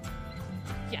woman.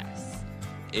 Yes.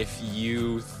 If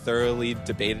you thoroughly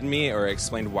debated me or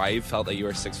explained why you felt that you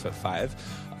were 6'5",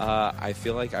 I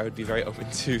feel like I would be very open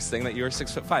to saying that you were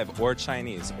 6'5", or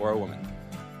Chinese, or a woman.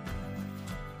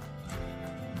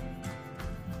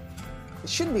 It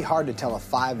shouldn't be hard to tell a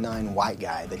 5'9" white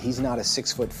guy that he's not a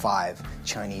 6'5"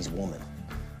 Chinese woman.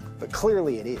 But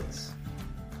clearly it is.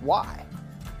 Why?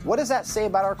 What does that say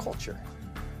about our culture?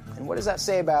 And what does that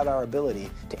say about our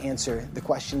ability to answer the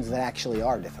questions that actually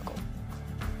are difficult?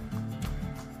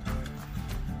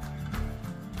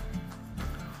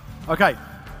 Okay.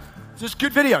 It's just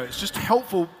good video. It's just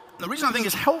helpful The reason I think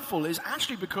it's helpful is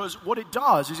actually because what it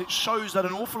does is it shows that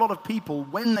an awful lot of people,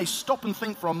 when they stop and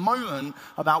think for a moment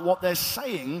about what they're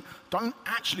saying, don't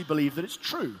actually believe that it's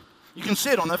true. You can see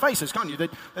it on their faces, can't you?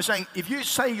 They're saying, if you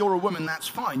say you're a woman, that's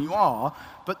fine, you are,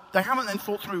 but they haven't then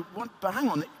thought through, but hang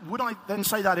on, would I then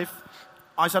say that if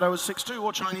I said I was 6'2",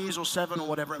 or Chinese, or 7, or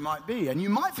whatever it might be? And you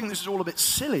might think this is all a bit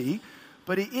silly,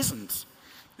 but it isn't.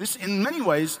 In many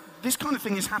ways, this kind of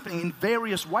thing is happening in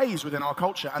various ways within our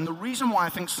culture, and the reason why I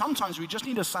think sometimes we just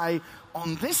need to say,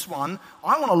 on this one,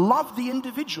 I want to love the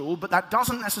individual, but that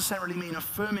doesn't necessarily mean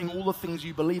affirming all the things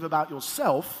you believe about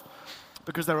yourself,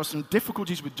 because there are some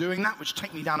difficulties with doing that, which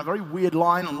take me down a very weird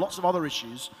line on lots of other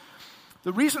issues.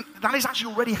 The reason that is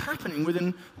actually already happening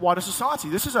within wider society.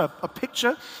 This is a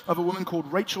picture of a woman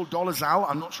called Rachel Dolezal.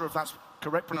 I'm not sure if that's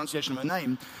correct pronunciation of her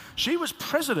name. She was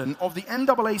president of the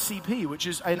NAACP, which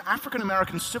is an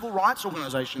African-American civil rights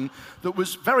organization that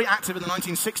was very active in the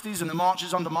 1960s in the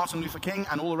marches under Martin Luther King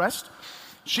and all the rest.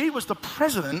 She was the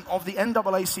president of the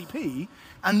NAACP,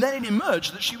 and then it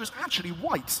emerged that she was actually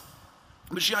white,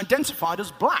 but she identified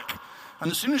as black.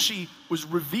 And as soon as she was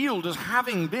revealed as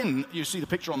having been, you see the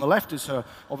picture on the left is her,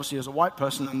 obviously as a white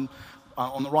person, and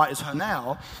on the right is her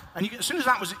now. And as soon as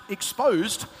that was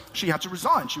exposed, she had to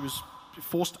resign. She was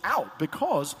forced out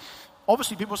because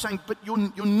obviously people were saying, but you're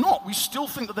not. We still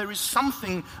think that there is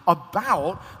something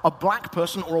about a black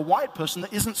person or a white person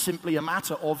that isn't simply a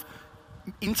matter of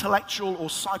intellectual or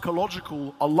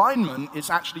psychological alignment.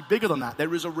 It's actually bigger than that.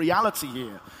 There is a reality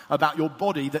here about your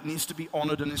body that needs to be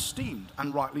honored and esteemed,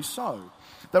 and rightly so.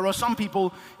 There are some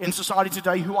people in society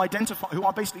today who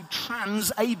are basically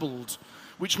transabled,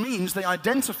 which means they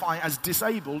identify as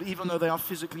disabled even though they are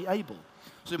physically able.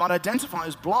 So they might identify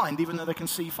as blind even though they can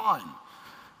see fine.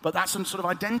 But that's some sort of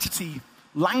identity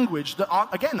language that,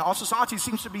 our society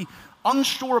seems to be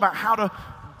unsure about how to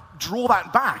draw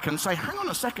that back and say, hang on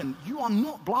a second, you are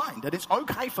not blind. And it's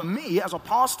okay for me as a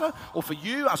pastor or for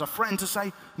you as a friend to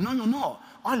say, no, you're not.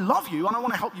 I love you and I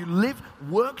want to help you live,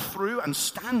 work through and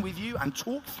stand with you and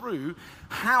talk through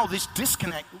how this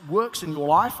disconnect works in your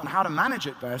life and how to manage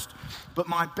it best. But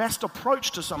my best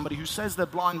approach to somebody who says they're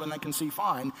blind when they can see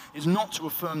fine is not to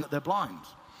affirm that they're blind.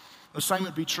 The same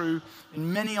would be true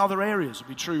in many other areas. It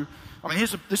would be true. I mean,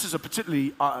 this is a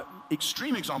particularly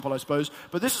extreme example, I suppose,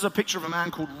 but this is a picture of a man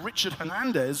called Richard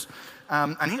Hernandez,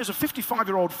 and he is a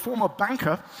 55-year-old former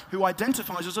banker who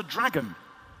identifies as a dragon.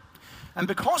 And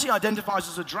because he identifies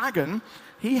as a dragon,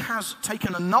 he has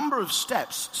taken a number of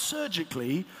steps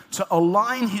surgically to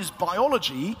align his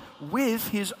biology with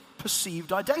his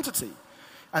perceived identity.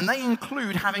 And they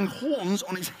include having horns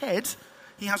on his head.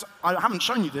 He has, I haven't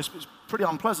shown you this, but it's pretty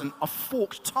unpleasant, a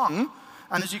forked tongue.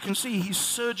 And as you can see, he's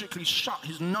surgically shut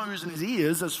his nose and his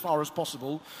ears as far as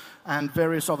possible, and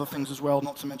various other things as well,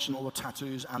 not to mention all the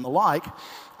tattoos and the like.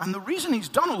 And the reason he's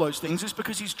done all those things is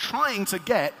because he's trying to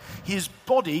get his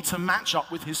body to match up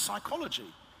with his psychology.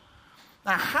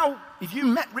 Now, if you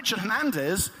met Richard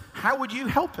Hernandez, how would you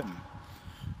help him?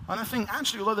 And I think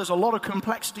actually, although there's a lot of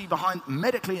complexity behind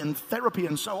medically and therapy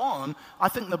and so on, I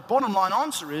think the bottom line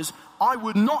answer is I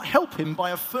would not help him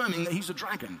by affirming that he's a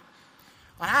dragon.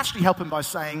 I actually help him by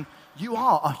saying, you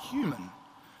are a human.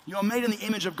 You are made in the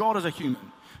image of God as a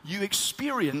human. You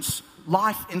experience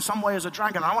life in some way as a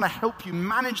dragon. I want to help you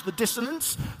manage the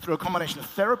dissonance through a combination of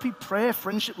therapy, prayer,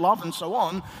 friendship, love, and so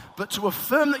on. But to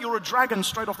affirm that you're a dragon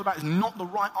straight off the bat is not the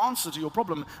right answer to your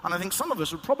problem. And I think some of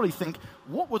us would probably think,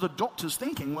 what were the doctors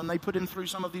thinking when they put him through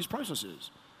some of these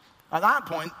processes? At that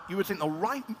point, you would think the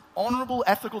right, honorable,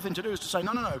 ethical thing to do is to say,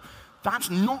 no, that's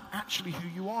not actually who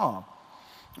you are.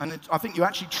 And I think you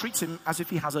actually treat him as if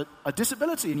he has a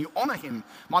disability, and you honor him.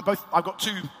 I've got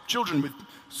 2 children with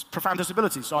profound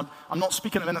disabilities, so I'm not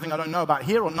speaking of anything I don't know about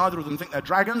here, or neither of them think they're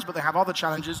dragons, but they have other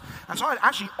challenges. And so I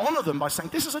actually honor them by saying,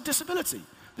 this is a disability.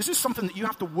 This is something that you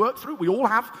have to work through. We all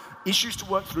have issues to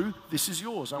work through. This is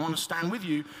yours. I want to stand with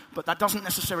you, but that doesn't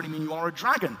necessarily mean you are a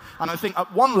dragon. And I think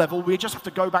at one level, we just have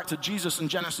to go back to Jesus in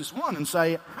Genesis 1 and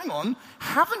say, hang on,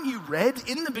 haven't you read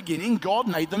in the beginning, God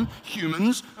made them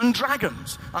humans and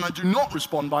dragons? And I do not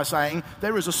respond by saying,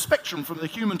 there is a spectrum from the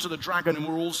human to the dragon, and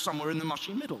we're all somewhere in the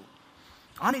mushy middle.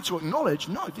 I need to acknowledge,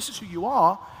 no, this is who you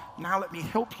are. Now let me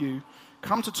help you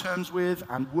come to terms with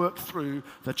and work through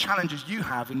the challenges you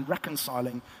have in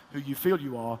reconciling who you feel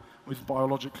you are with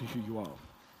biologically who you are.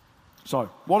 So,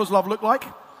 what does love look like?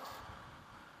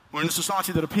 We're in a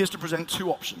society that appears to present 2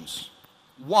 options.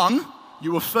 One,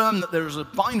 you affirm that there is a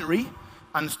binary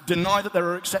and deny that there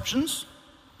are exceptions,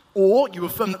 or you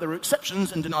affirm that there are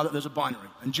exceptions and deny that there's a binary.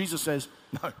 And Jesus says,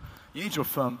 no, you need to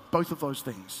affirm both of those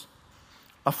things.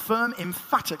 Affirm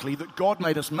emphatically that God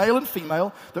made us male and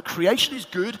female, that creation is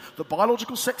good, that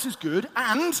biological sex is good,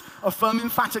 and affirm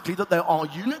emphatically that there are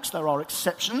eunuchs, there are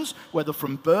exceptions, whether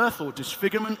from birth or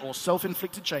disfigurement or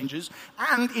self-inflicted changes,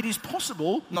 and it is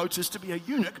possible, notice, to be a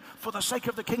eunuch for the sake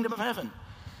of the kingdom of heaven.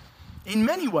 In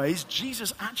many ways,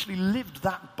 Jesus actually lived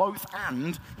that both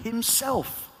and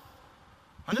himself.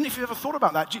 I don't know if you've ever thought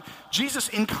about that. Jesus,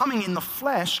 in coming in the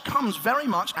flesh, comes very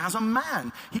much as a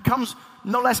man. He comes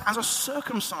no less as a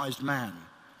circumcised man.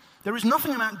 There is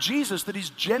nothing about Jesus that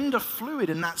is gender fluid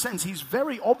in that sense. He's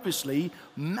very obviously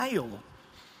male.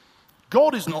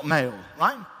 God is not male,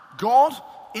 right? God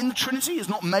in the Trinity is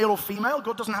not male or female.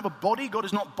 God doesn't have a body. God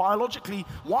is not biologically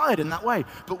wired in that way.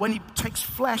 But when he takes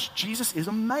flesh, Jesus is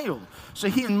a male. So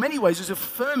he in many ways is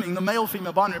affirming the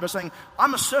male-female binary by saying,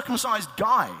 I'm a circumcised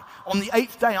guy. On the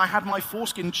 8th day, I had my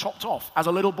foreskin chopped off as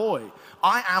a little boy.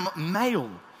 I am male.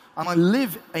 And I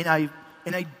live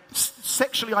in a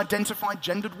sexually identified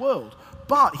gendered world.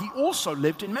 But he also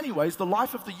lived in many ways the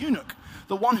life of the eunuch,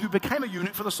 the one who became a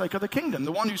eunuch for the sake of the kingdom,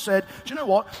 the one who said, do you know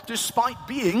what, despite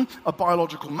being a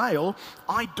biological male,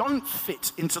 I don't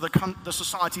fit into the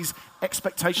society's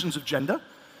expectations of gender,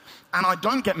 and I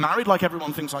don't get married like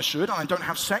everyone thinks I should, and I don't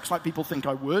have sex like people think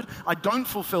I would, I don't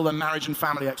fulfill their marriage and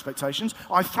family expectations,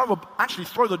 I actually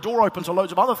throw the door open to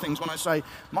loads of other things when I say,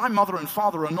 my mother and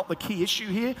father are not the key issue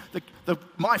here,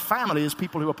 my family is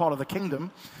people who are part of the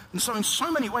kingdom. And so in so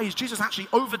many ways, Jesus actually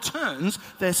overturns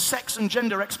their sex and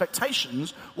gender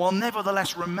expectations while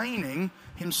nevertheless remaining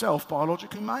himself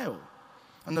biologically male.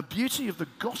 And the beauty of the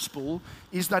gospel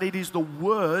is that it is the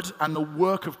word and the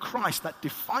work of Christ that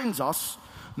defines us,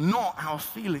 not our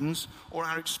feelings or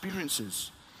our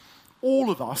experiences. All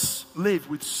of us live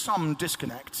with some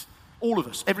disconnect. All of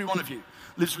us, every one of you,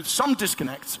 lives with some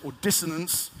disconnect or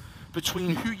dissonance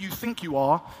between who you think you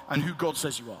are and who God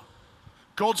says you are.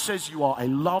 God says you are a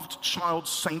loved child,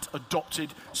 saint,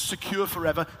 adopted, secure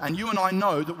forever, and you and I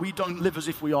know that we don't live as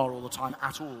if we are all the time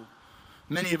at all.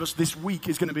 Many of us this week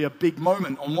is going to be a big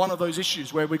moment on one of those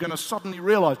issues where we're going to suddenly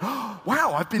realize, oh,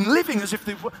 wow, I've been living as if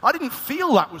I didn't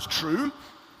feel that was true,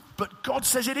 but God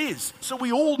says it is. So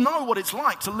we all know what it's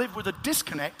like to live with a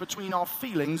disconnect between our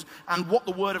feelings and what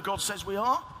the Word of God says we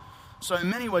are. So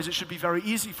in many ways, it should be very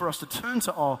easy for us to turn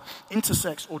to our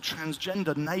intersex or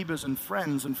transgender neighbors and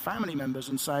friends and family members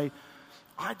and say,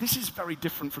 this is very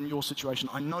different from your situation.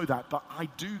 I know that, but I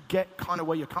do get kind of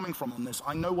where you're coming from on this.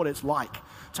 I know what it's like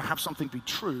to have something be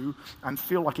true and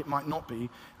feel like it might not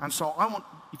be. And so I want,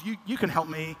 if you can help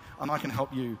me and I can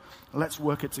help you, let's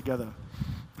work it together.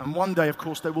 And one day, of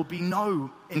course, there will be no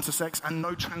intersex and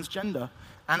no transgender.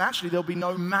 And actually, there'll be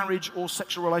no marriage or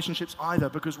sexual relationships either,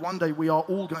 because one day we are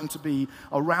all going to be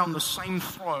around the same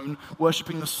throne,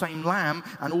 worshipping the same Lamb,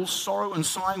 and all sorrow and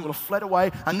sighing will have fled away,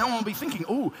 and no one will be thinking,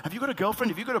 oh, have you got a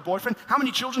girlfriend? Have you got a boyfriend? How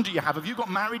many children do you have? Have you got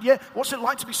married yet? What's it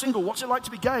like to be single? What's it like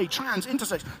to be gay, trans,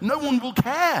 intersex? No one will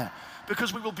care,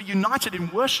 because we will be united in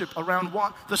worship around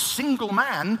the single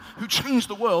man who changed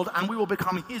the world, and we will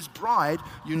become his bride,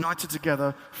 united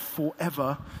together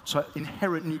forever to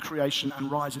inherit new creation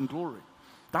and rise in glory.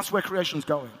 That's where creation's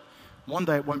going. One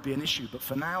day it won't be an issue, but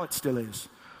for now it still is.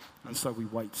 And so we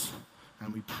wait,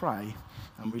 and we pray,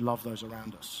 and we love those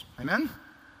around us. Amen?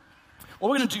 What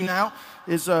we're going to do now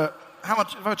is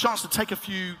have a chance to take a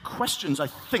few questions, I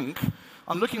think.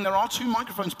 I'm looking, there are 2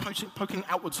 microphones poking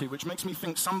outwards here, which makes me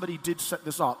think somebody did set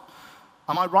this up.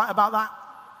 Am I right about that?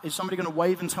 Is somebody going to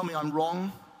wave and tell me I'm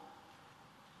wrong?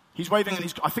 He's waving,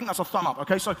 and I think that's a thumb up.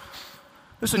 Okay, so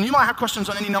listen, you might have questions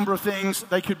on any number of things.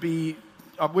 They could be...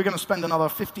 we're going to spend another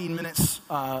 15 minutes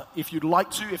if you'd like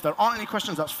to. If there aren't any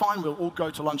questions, that's fine. We'll all go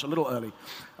to lunch a little early.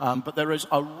 But there is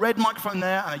a red microphone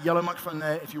there and a yellow microphone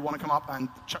there. If you want to come up and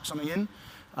chuck something in,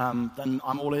 then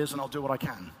I'm all ears and I'll do what I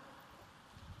can.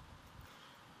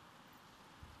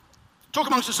 Talk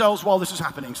amongst yourselves while this is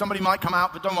happening. Somebody might come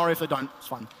out, but don't worry if they don't. It's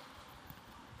fine.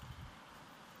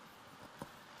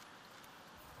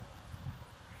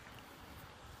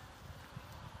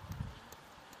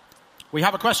 We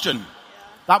have a question.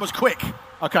 That was quick.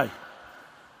 Okay.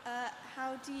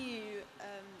 How do you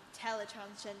tell a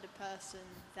transgender person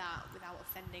that without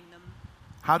offending them?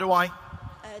 How do I?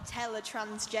 Tell a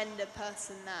transgender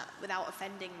person that without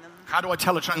offending them. How do I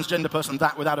tell a transgender person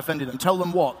that without offending them? Tell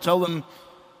them what? Tell them...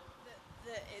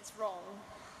 That it's wrong.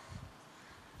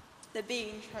 They're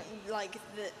being,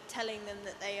 telling them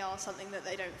that they are something that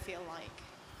they don't feel like.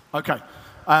 Okay.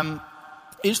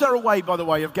 Is there a way, by the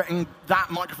way, of getting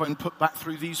that microphone put back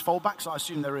through these foldbacks? I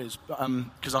assume there is,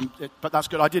 but that's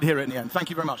good. I did hear it in the end. Thank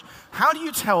you very much. How do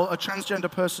you tell a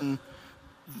transgender person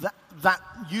that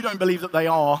you don't believe that they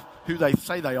are who they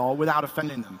say they are without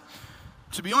offending them?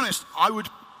 to be honest,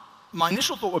 my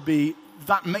initial thought would be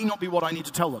that may not be what I need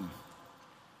to tell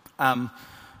them.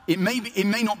 It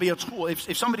may not be at all.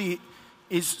 If somebody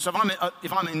is, so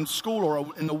if I'm in school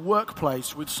or in the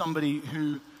workplace with somebody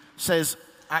who says,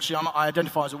 actually, I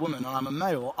identify as a woman and I'm a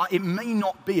male, it may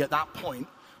not be at that point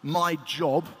my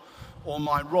job or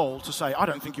my role to say, I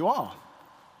don't think you are.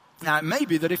 Now, it may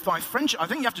be that if I think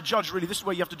you have to judge, really, this is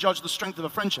where you have to judge the strength of a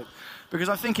friendship. Because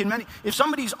I think if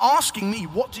somebody's asking me,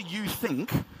 what do you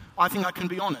think? I think I can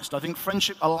be honest. I think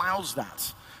friendship allows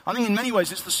that. I think in many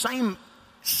ways it's the same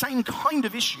kind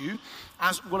of issue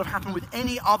as will have happened with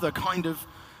any other kind of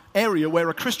area where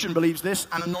a Christian believes this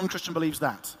and a non-Christian believes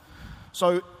that.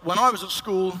 So when I was at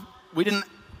school,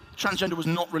 transgender was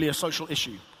not really a social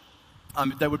issue.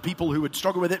 There were people who would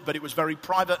struggle with it, but it was very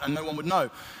private and no one would know.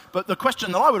 But the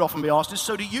question that I would often be asked is,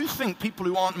 so do you think people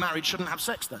who aren't married shouldn't have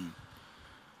sex then?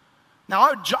 Now, I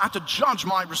would have to judge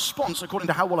my response according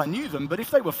to how well I knew them, but if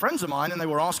they were friends of mine and they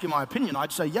were asking my opinion,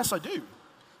 I'd say, yes, I do.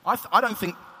 I don't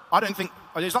think,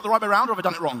 is that the right way around or have I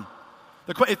done it wrong?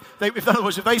 In other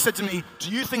words, if they said to me, do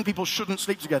you think people shouldn't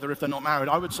sleep together if they're not married?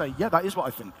 I would say, yeah, that is what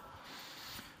I think.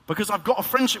 Because I've got a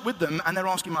friendship with them and they're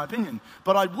asking my opinion.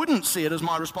 But I wouldn't see it as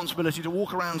my responsibility to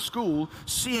walk around school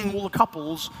seeing all the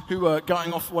couples who were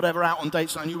going off whatever out on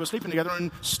dates and I knew were sleeping together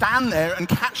and stand there and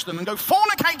catch them and go,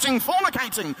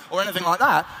 fornicating, or anything like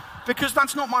that. Because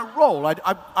that's not my role.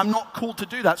 I'm not called to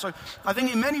do that. So I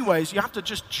think in many ways you have to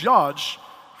just judge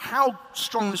how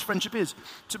strong this friendship is.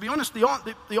 To be honest,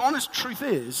 the honest truth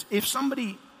is, if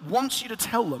somebody wants you to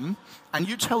tell them, and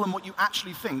you tell them what you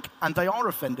actually think, and they are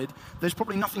offended, there's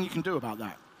probably nothing you can do about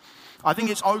that. I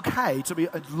think it's okay to be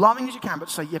as loving as you can, but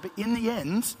to say, yeah, but in the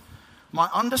end, my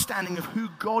understanding of who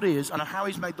God is and of how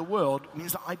he's made the world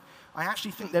means that I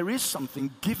actually think there is something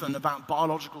given about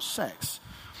biological sex.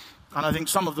 And I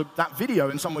think that video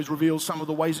in some ways reveals some of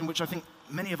the ways in which I think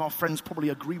many of our friends probably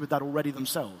agree with that already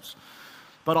themselves.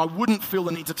 But I wouldn't feel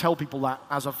the need to tell people that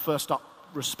as a first-up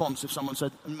response if someone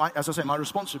said, as I say, my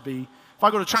response would be, if I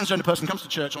got a transgender person comes to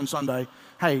church on Sunday,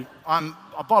 hey, I'm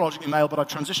biologically male, but I've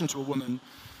transitioned to a woman,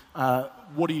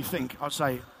 what do you think? I'd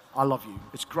say, I love you.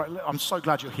 It's great. I'm so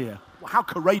glad you're here. How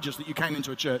courageous that you came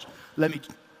into a church.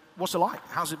 What's it like?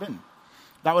 How's it been?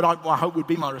 That would, I hope, would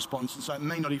be my response, and so it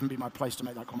may not even be my place to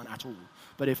make that comment at all.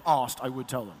 But if asked, I would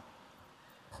tell them.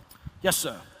 Yes,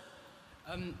 sir.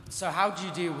 So how do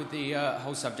you deal with the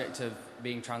whole subject of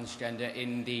being transgender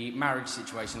in the marriage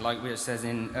situation? Like it says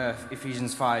in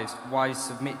Ephesians 5, wives,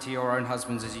 submit to your own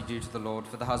husbands as you do to the Lord,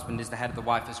 for the husband is the head of the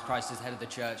wife as Christ is head of the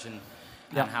church, and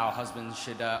how husbands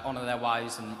should honour their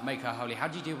wives and make her holy. How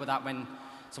do you deal with that when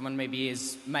someone maybe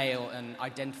is male and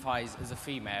identifies as a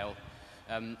female?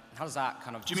 How does that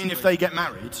kind of... Do you mean if they get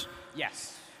married?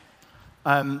 Yes.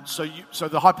 So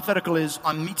the hypothetical is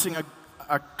I'm meeting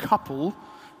a couple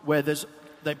where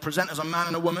they present as a man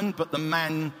and a woman, but the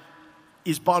man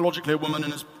is biologically a woman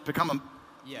and has become a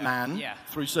man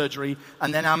through surgery,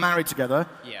 and they're now married together.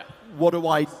 Yeah.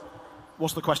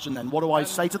 What's the question then? What do I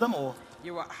say to them, or?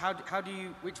 Yeah, well,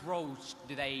 which roles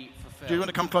do they fulfill? Do you want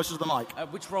to come closer to the mic?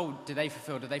 Which role do they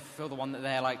fulfill? Do they fulfill the one that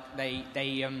they're like, that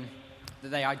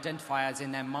they identify as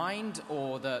in their mind,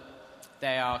 or that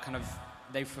they are kind of,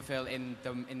 they fulfill in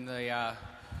the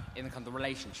kind of the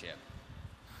relationship?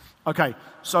 Okay,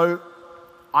 so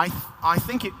I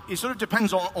think it sort of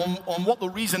depends on what the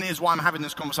reason is why I'm having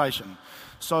this conversation.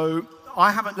 So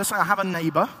let's say I have a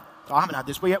neighbor. I haven't had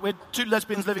this. We're two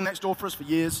lesbians living next door for us for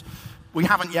years. We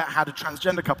haven't yet had a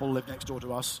transgender couple live next door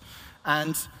to us.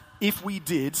 And if we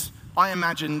did, I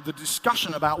imagine the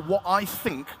discussion about what I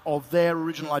think of their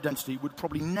original identity would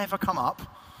probably never come up.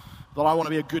 But I want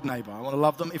to be a good neighbor. I want to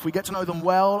love them. If we get to know them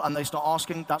well and they start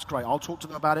asking, that's great. I'll talk to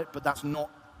them about it, but that's not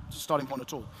the starting point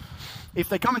at all. If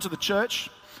they come into the church,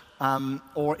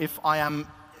 or if I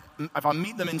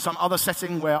meet them in some other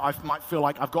setting where I might feel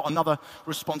like I've got another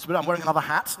responsibility, I'm wearing another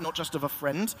hat, not just of a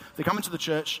friend. They come into the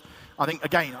church, I think,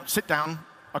 again, sit down.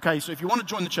 Okay, so if you want to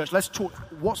join the church, let's talk.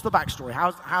 What's the backstory?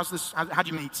 How's this? How'd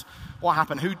you meet? What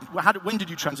happened? When did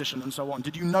you transition and so on?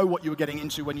 Did you know what you were getting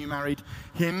into when you married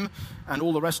him and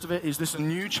all the rest of it? Is this a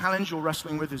new challenge you're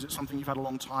wrestling with? Is it something you've had a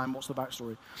long time? What's the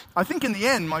backstory? I think in the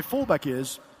end, my fallback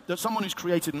is that someone who's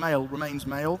created male remains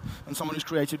male and someone who's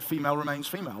created female remains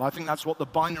female. I think that's what the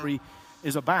binary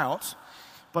is about,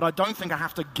 but I don't think I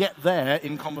have to get there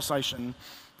in conversation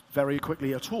very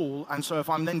quickly at all. And so if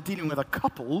I'm then dealing with a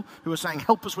couple who are saying,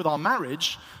 help us with our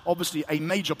marriage, obviously a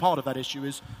major part of that issue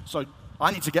is, so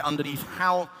I need to get underneath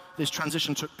how this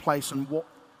transition took place and what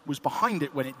was behind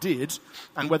it when it did,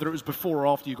 and whether it was before or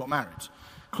after you got married.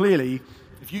 Clearly,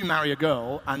 if you marry a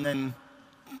girl and then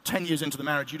 10 years into the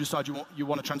marriage, you decide you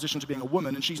want to transition to being a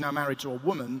woman, and she's now married to a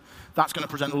woman, that's going to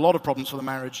present a lot of problems for the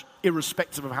marriage,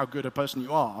 irrespective of how good a person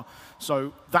you are.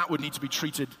 So that would need to be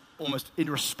treated almost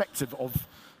irrespective of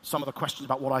some of the questions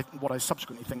about what I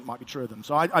subsequently think might be true of them.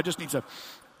 So I just need to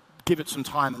give it some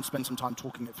time and spend some time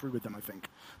talking it through with them, I think.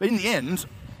 But in the end,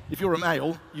 if you're a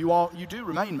male, you do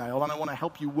remain male, and I want to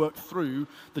help you work through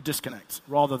the disconnect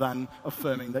rather than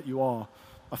affirming that you are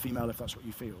a female if that's what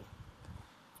you feel.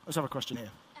 Let's have a question here.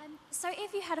 So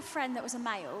if you had a friend that was a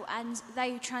male and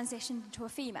they transitioned into a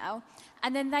female,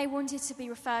 and then they wanted to be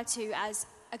referred to as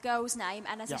a girl's name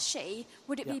and as a she,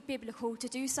 would it be biblical to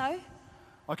do so?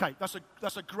 Okay, that's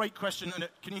a great question. And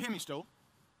can you hear me still?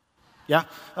 Yeah,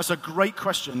 that's a great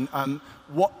question.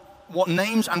 What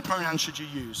names and pronouns should you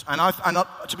use? And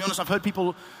to be honest, I've heard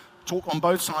people talk on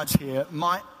both sides here.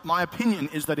 My opinion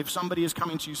is that if somebody is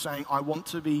coming to you saying, I want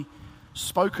to be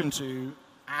spoken to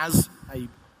as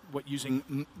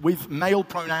with male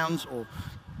pronouns, or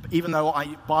even though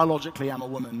I biologically am a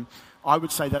woman, I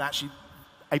would say that actually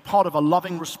a part of a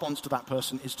loving response to that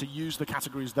person is to use the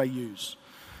categories they use.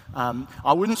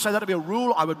 I wouldn't say that to be a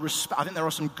rule. I think there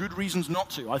are some good reasons not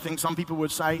to. I think some people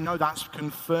would say, no, that's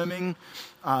confirming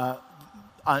an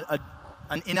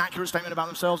inaccurate statement about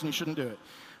themselves, and you shouldn't do it.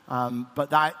 But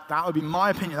that would be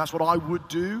my opinion. That's what I would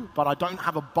do, but I don't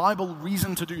have a Bible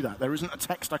reason to do that. There isn't a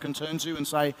text I can turn to and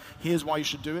say, here's why you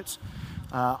should do it.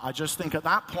 I just think at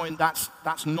that point,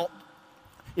 that's not...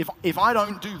 If I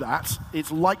don't do that,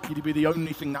 it's likely to be the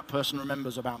only thing that person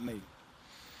remembers about me.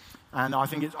 And I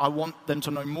think I want them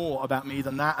to know more about me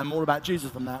than that, and more about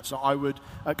Jesus than that, so I would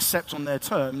accept on their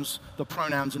terms the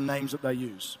pronouns and names that they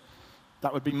use.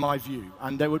 That would be my view.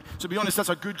 And to be honest, that's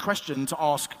a good question to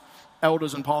ask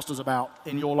elders and pastors about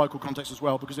in your local context as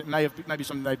well, because it may be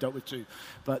something they've dealt with too.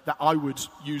 But that I would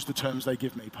use the terms they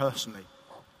give me personally.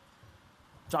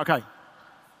 Is that okay?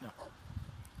 No.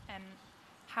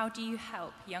 How do you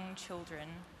help young children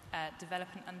develop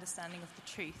an understanding of the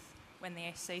truth when they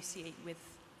associate with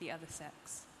the other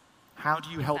sex? How do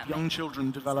you help young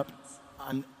children develop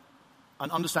an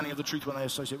understanding of the truth when they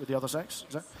associate with the other sex?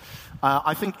 Is that?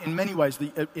 I think in many ways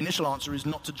the initial answer is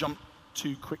not to jump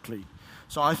too quickly.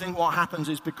 So I think what happens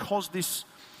is because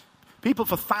people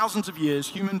for thousands of years,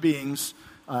 human beings,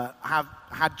 have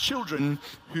had children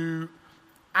who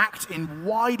act in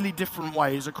widely different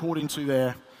ways according to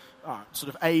their sort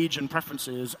of age and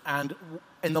preferences, and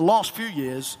in the last few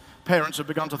years, parents have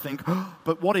begun to think,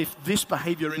 but what if this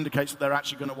behavior indicates that they're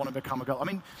actually going to want to become a girl? I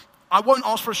mean, I won't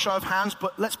ask for a show of hands,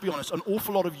 but let's be honest, an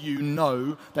awful lot of you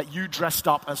know that you dressed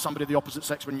up as somebody of the opposite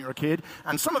sex when you were a kid,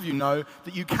 and some of you know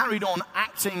that you carried on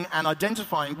acting and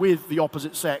identifying with the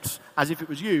opposite sex as if it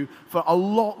was you for a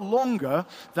lot longer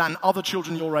than other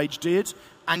children your age did,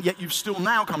 and yet you've still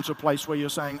now come to a place where you're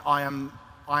saying, I am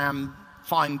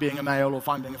fine being a male or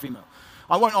fine being a female.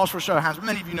 I won't ask for a show of hands, but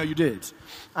many of you know you did.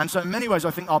 And so in many ways,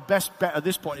 I think our best bet at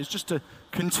this point is just to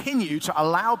continue to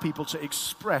allow people to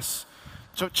express,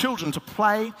 so children to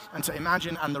play and to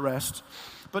imagine and the rest,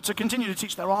 but to continue to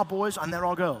teach there are boys and there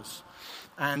are girls.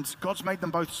 And God's made them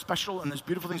both special, and there's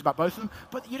beautiful things about both of them.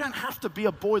 But you don't have to be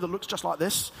a boy that looks just like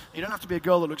this. You don't have to be a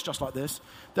girl that looks just like this.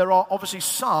 There are obviously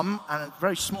some, and a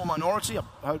very small minority. I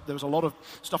heard there was a lot of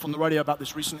stuff on the radio about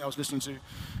this recently I was listening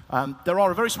to. There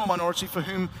are a very small minority for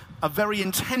whom a very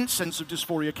intense sense of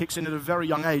dysphoria kicks in at a very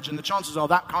young age. And the chances are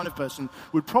that kind of person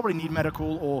would probably need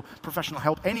medical or professional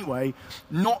help anyway,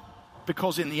 not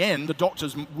because in the end the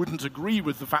doctors wouldn't agree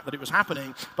with the fact that it was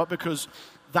happening, but because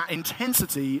that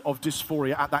intensity of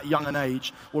dysphoria at that young an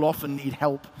age will often need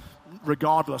help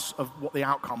regardless of what the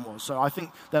outcome was. So I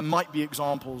think there might be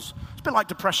examples. It's a bit like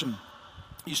depression.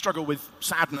 You struggle with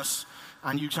sadness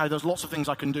and you say there's lots of things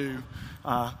I can do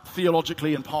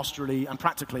theologically and pastorally and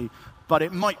practically, but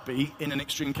it might be in an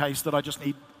extreme case that I just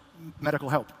need medical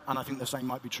help. And I think the same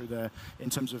might be true there in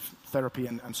terms of therapy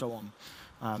and so on.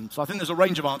 So I think there's a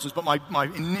range of answers, but my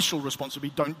initial response would be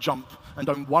don't jump and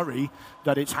don't worry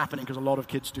that it's happening, because a lot of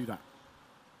kids do that.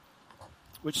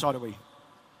 Which side are we?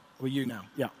 Are we you now?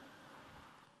 Yeah.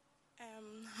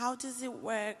 How does it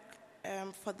work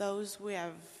for those who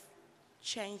have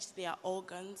changed their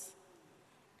organs?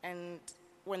 And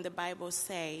when the Bible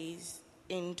says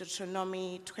in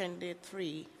Deuteronomy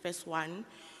 23, verse 1,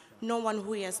 no one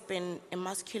who has been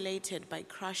emasculated by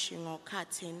crushing or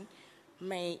cutting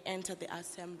may enter the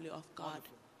assembly of God.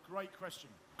 Great question.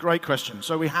 Great question.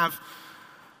 So we have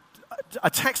a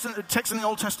text in the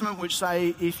Old Testament which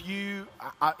say if you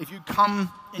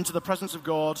come into the presence of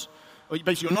God, or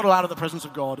basically you're not allowed in the presence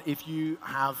of God if you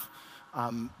have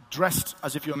dressed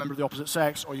as if you're a member of the opposite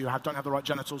sex, or you don't have the right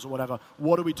genitals or whatever.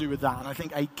 What do we do with that? And I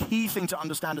think a key thing to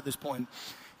understand at this point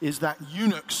is that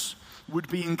eunuchs would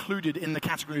be included in the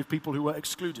category of people who were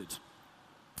excluded.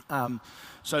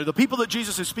 So the people that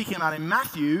Jesus is speaking about in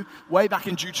Matthew, way back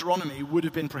in Deuteronomy, would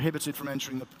have been prohibited from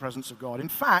entering the presence of God. In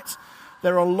fact,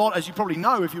 there are a lot, as you probably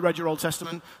know if you read your Old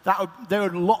Testament, there are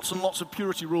lots and lots of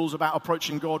purity rules about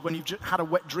approaching God when you've had a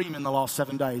wet dream in the last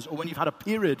 7 days, or when you've had a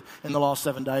period in the last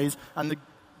 7 days, and the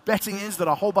betting is that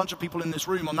a whole bunch of people in this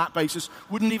room on that basis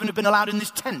wouldn't even have been allowed in this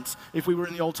tent if we were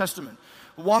in the Old Testament.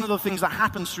 One of the things that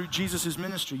happens through Jesus'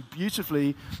 ministry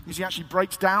beautifully is he actually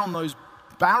breaks down those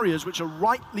barriers which are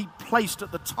rightly placed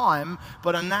at the time,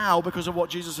 but are now, because of what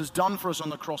Jesus has done for us on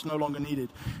the cross, no longer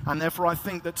needed. And therefore I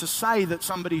think that to say that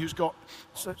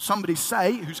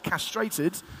who's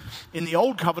castrated in the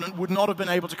old covenant would not have been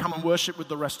able to come and worship with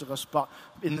the rest of us, but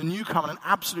in the new covenant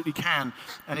absolutely can.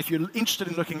 And if you're interested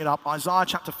in looking it up, Isaiah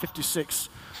chapter 56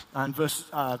 and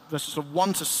verses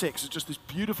 1 to 6 is just this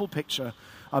beautiful picture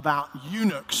about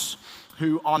eunuchs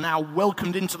who are now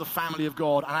welcomed into the family of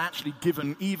God and actually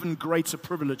given even greater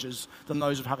privileges than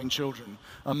those of having children.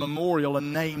 A memorial, a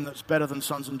name that's better than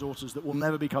sons and daughters that will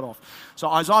never be cut off. So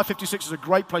Isaiah 56 is a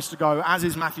great place to go, as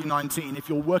is Matthew 19, if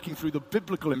you're working through the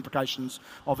biblical implications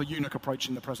of a eunuch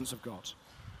approaching the presence of God.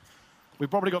 We've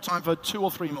probably got time for 2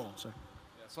 or 3 more. So.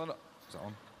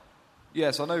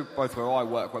 Yes, I know both where I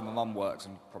work, where my mum works,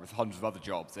 and probably hundreds of other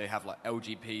jobs, they have like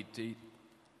LGBT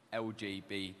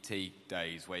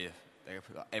days where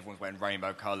everyone's wearing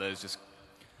rainbow colours. Just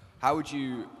how would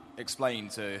you explain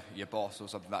to your boss or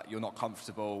something that you're not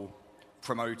comfortable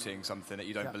promoting something that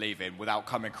you don't believe in without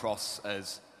coming across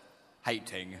as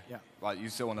hating? Yeah. Like you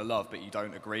still want to love, but you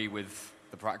don't agree with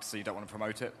the practice, so you don't want to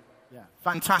promote it? Yeah,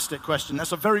 fantastic question.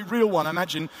 That's a very real one. I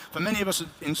imagine for many of us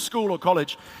in school or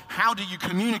college, how do you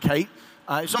communicate?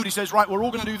 If somebody says, right, we're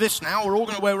all going to do this now, we're all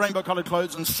going to wear rainbow-coloured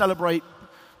clothes and celebrate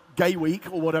Gay Week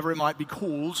or whatever it might be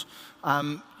called.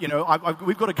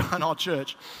 We've got a guy in our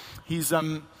church. He's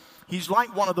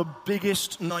like one of the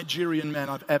biggest Nigerian men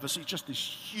I've ever seen. Just this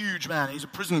huge man. He's a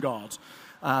prison guard.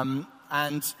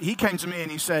 And he came to me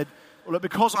and he said, well,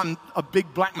 because I'm a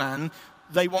big black man,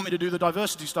 they want me to do the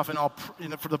diversity stuff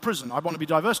for the prison. I want to be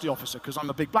diversity officer because I'm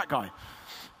a big black guy.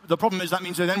 The problem is that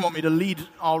means they then want me to lead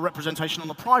our representation on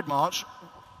the Pride March,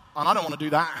 and I don't want to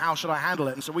do that. How should I handle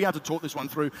it? And so we had to talk this one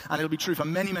through, and it'll be true for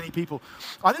many, many people.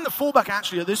 I think the fallback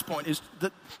actually at this point is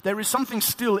that there is something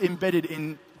still embedded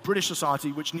in British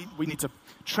society which we need to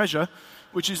treasure,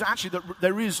 which is actually that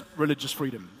there is religious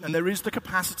freedom, and there is the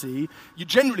capacity.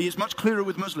 Generally, it's much clearer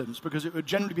with Muslims, because it would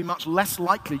generally be much less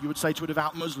likely, you would say, to a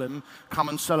devout Muslim, come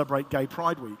and celebrate Gay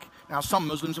Pride Week. Now, some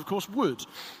Muslims, of course, would,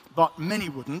 but many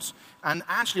wouldn't. And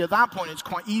actually, at that point, it's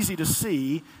quite easy to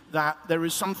see that there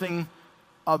is something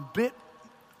a bit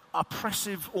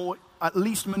oppressive or at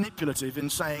least manipulative in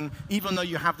saying, even though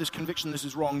you have this conviction this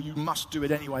is wrong, you must do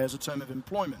it anyway as a term of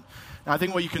employment. Now, I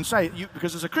think what you can say,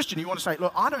 because as a Christian, you want to say,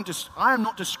 look, I am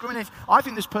not discriminating. I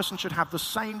think this person should have the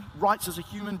same rights as a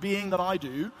human being that I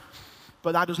do,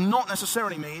 but that does not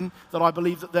necessarily mean that I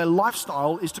believe that their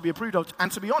lifestyle is to be approved of.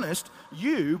 And to be honest,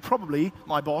 you, probably,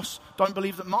 my boss, don't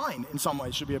believe that mine, in some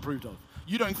ways, should be approved of.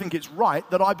 You don't think it's right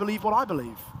that I believe what I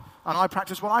believe, and I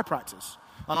practice what I practice.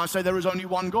 And I say there is only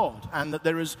one God, and that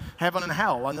there is heaven and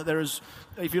hell, and that there is,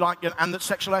 if you like, and that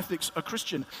sexual ethics are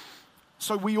Christian.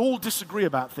 So we all disagree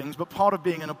about things, but part of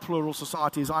being in a plural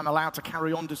society is I'm allowed to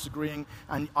carry on disagreeing,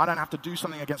 and I don't have to do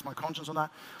something against my conscience on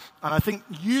that. And I think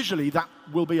usually that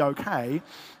will be okay.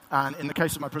 And in the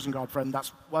case of my prison guard friend,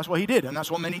 that's what he did, and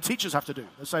that's what many teachers have to do.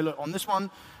 They say, look, on this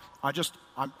one, I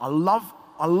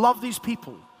love these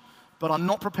people, but I'm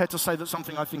not prepared to say that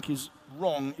something I think is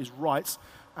wrong is right.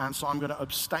 And so I'm going to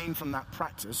abstain from that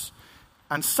practice.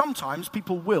 And sometimes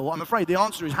people will. I'm afraid the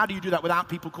answer is, how do you do that without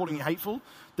people calling you hateful?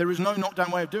 There is no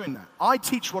knockdown way of doing that. I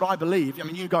teach what I believe. I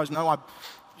mean, you guys know,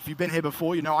 if you've been here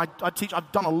before, you know, I teach.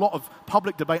 I've done a lot of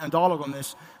public debate and dialogue on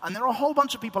this. And there are a whole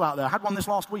bunch of people out there, I had one this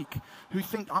last week, who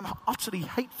think I'm an utterly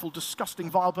hateful,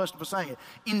 disgusting, vile person for saying it.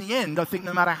 In the end, I think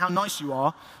no matter how nice you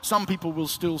are, some people will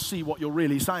still see what you're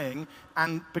really saying.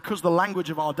 And because the language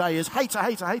of our day is hater,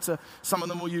 hater, hater, some of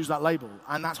them will use that label.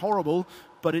 And that's horrible,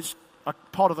 but it's a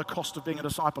part of the cost of being a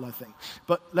disciple, I think.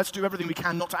 But let's do everything we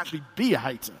can not to actually be a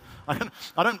hater.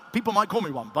 People might call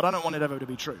me one, but I don't want it ever to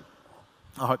be true.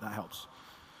 I hope that helps.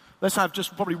 Let's have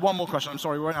just probably one more question. I'm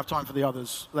sorry, we won't have time for the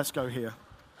others. Let's go here.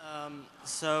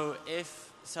 So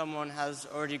if someone has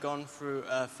already gone through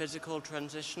a physical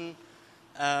transition,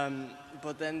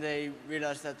 but then they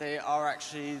realize that they are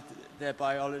actually their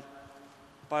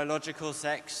biological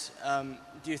sex,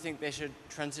 do you think they should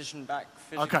transition back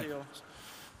physically? Okay.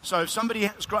 So if somebody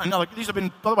has got another... These have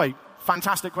been, by the way,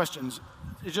 fantastic questions.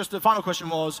 just the final question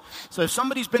was, so if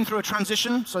somebody's been through a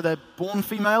transition, so they're born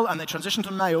female and they transition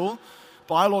to male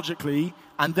biologically,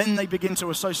 and then they begin to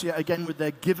associate again with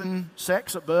their given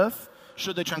sex at birth,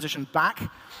 should they transition back?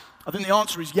 I think the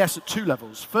answer is yes at 2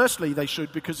 levels. Firstly, they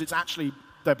should because it's actually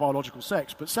their biological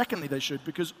sex. But secondly, they should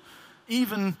because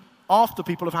even after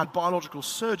people have had biological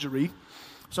surgery,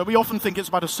 so we often think it's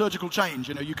about a surgical change.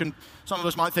 You know, some of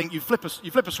us might think you flip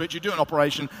a switch, you do an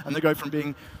operation, and they go from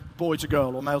being boy to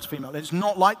girl or male to female. It's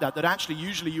not like that. That actually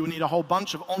usually you will need a whole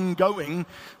bunch of ongoing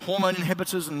hormone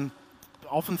inhibitors and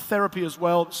often therapy as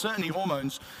well, certainly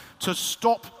hormones, to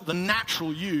stop the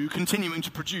natural you continuing to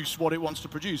produce what it wants to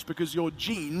produce because your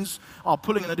genes are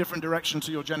pulling in a different direction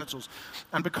to your genitals.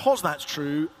 And because that's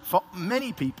true, for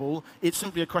many people, it's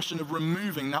simply a question of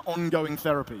removing that ongoing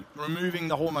therapy, removing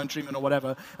the hormone treatment or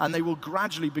whatever, and they will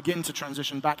gradually begin to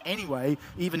transition back anyway,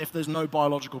 even if there's no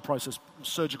biological process,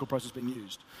 surgical process being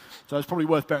used. So it's probably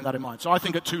worth bearing that in mind. So I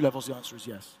think at 2 levels the answer is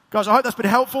yes. Guys, I hope that's been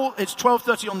helpful. It's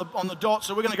 12:30 on the dot,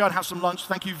 so we're going to go and have some lunch.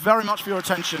 Thank you very much for your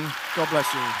attention. God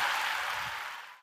bless you.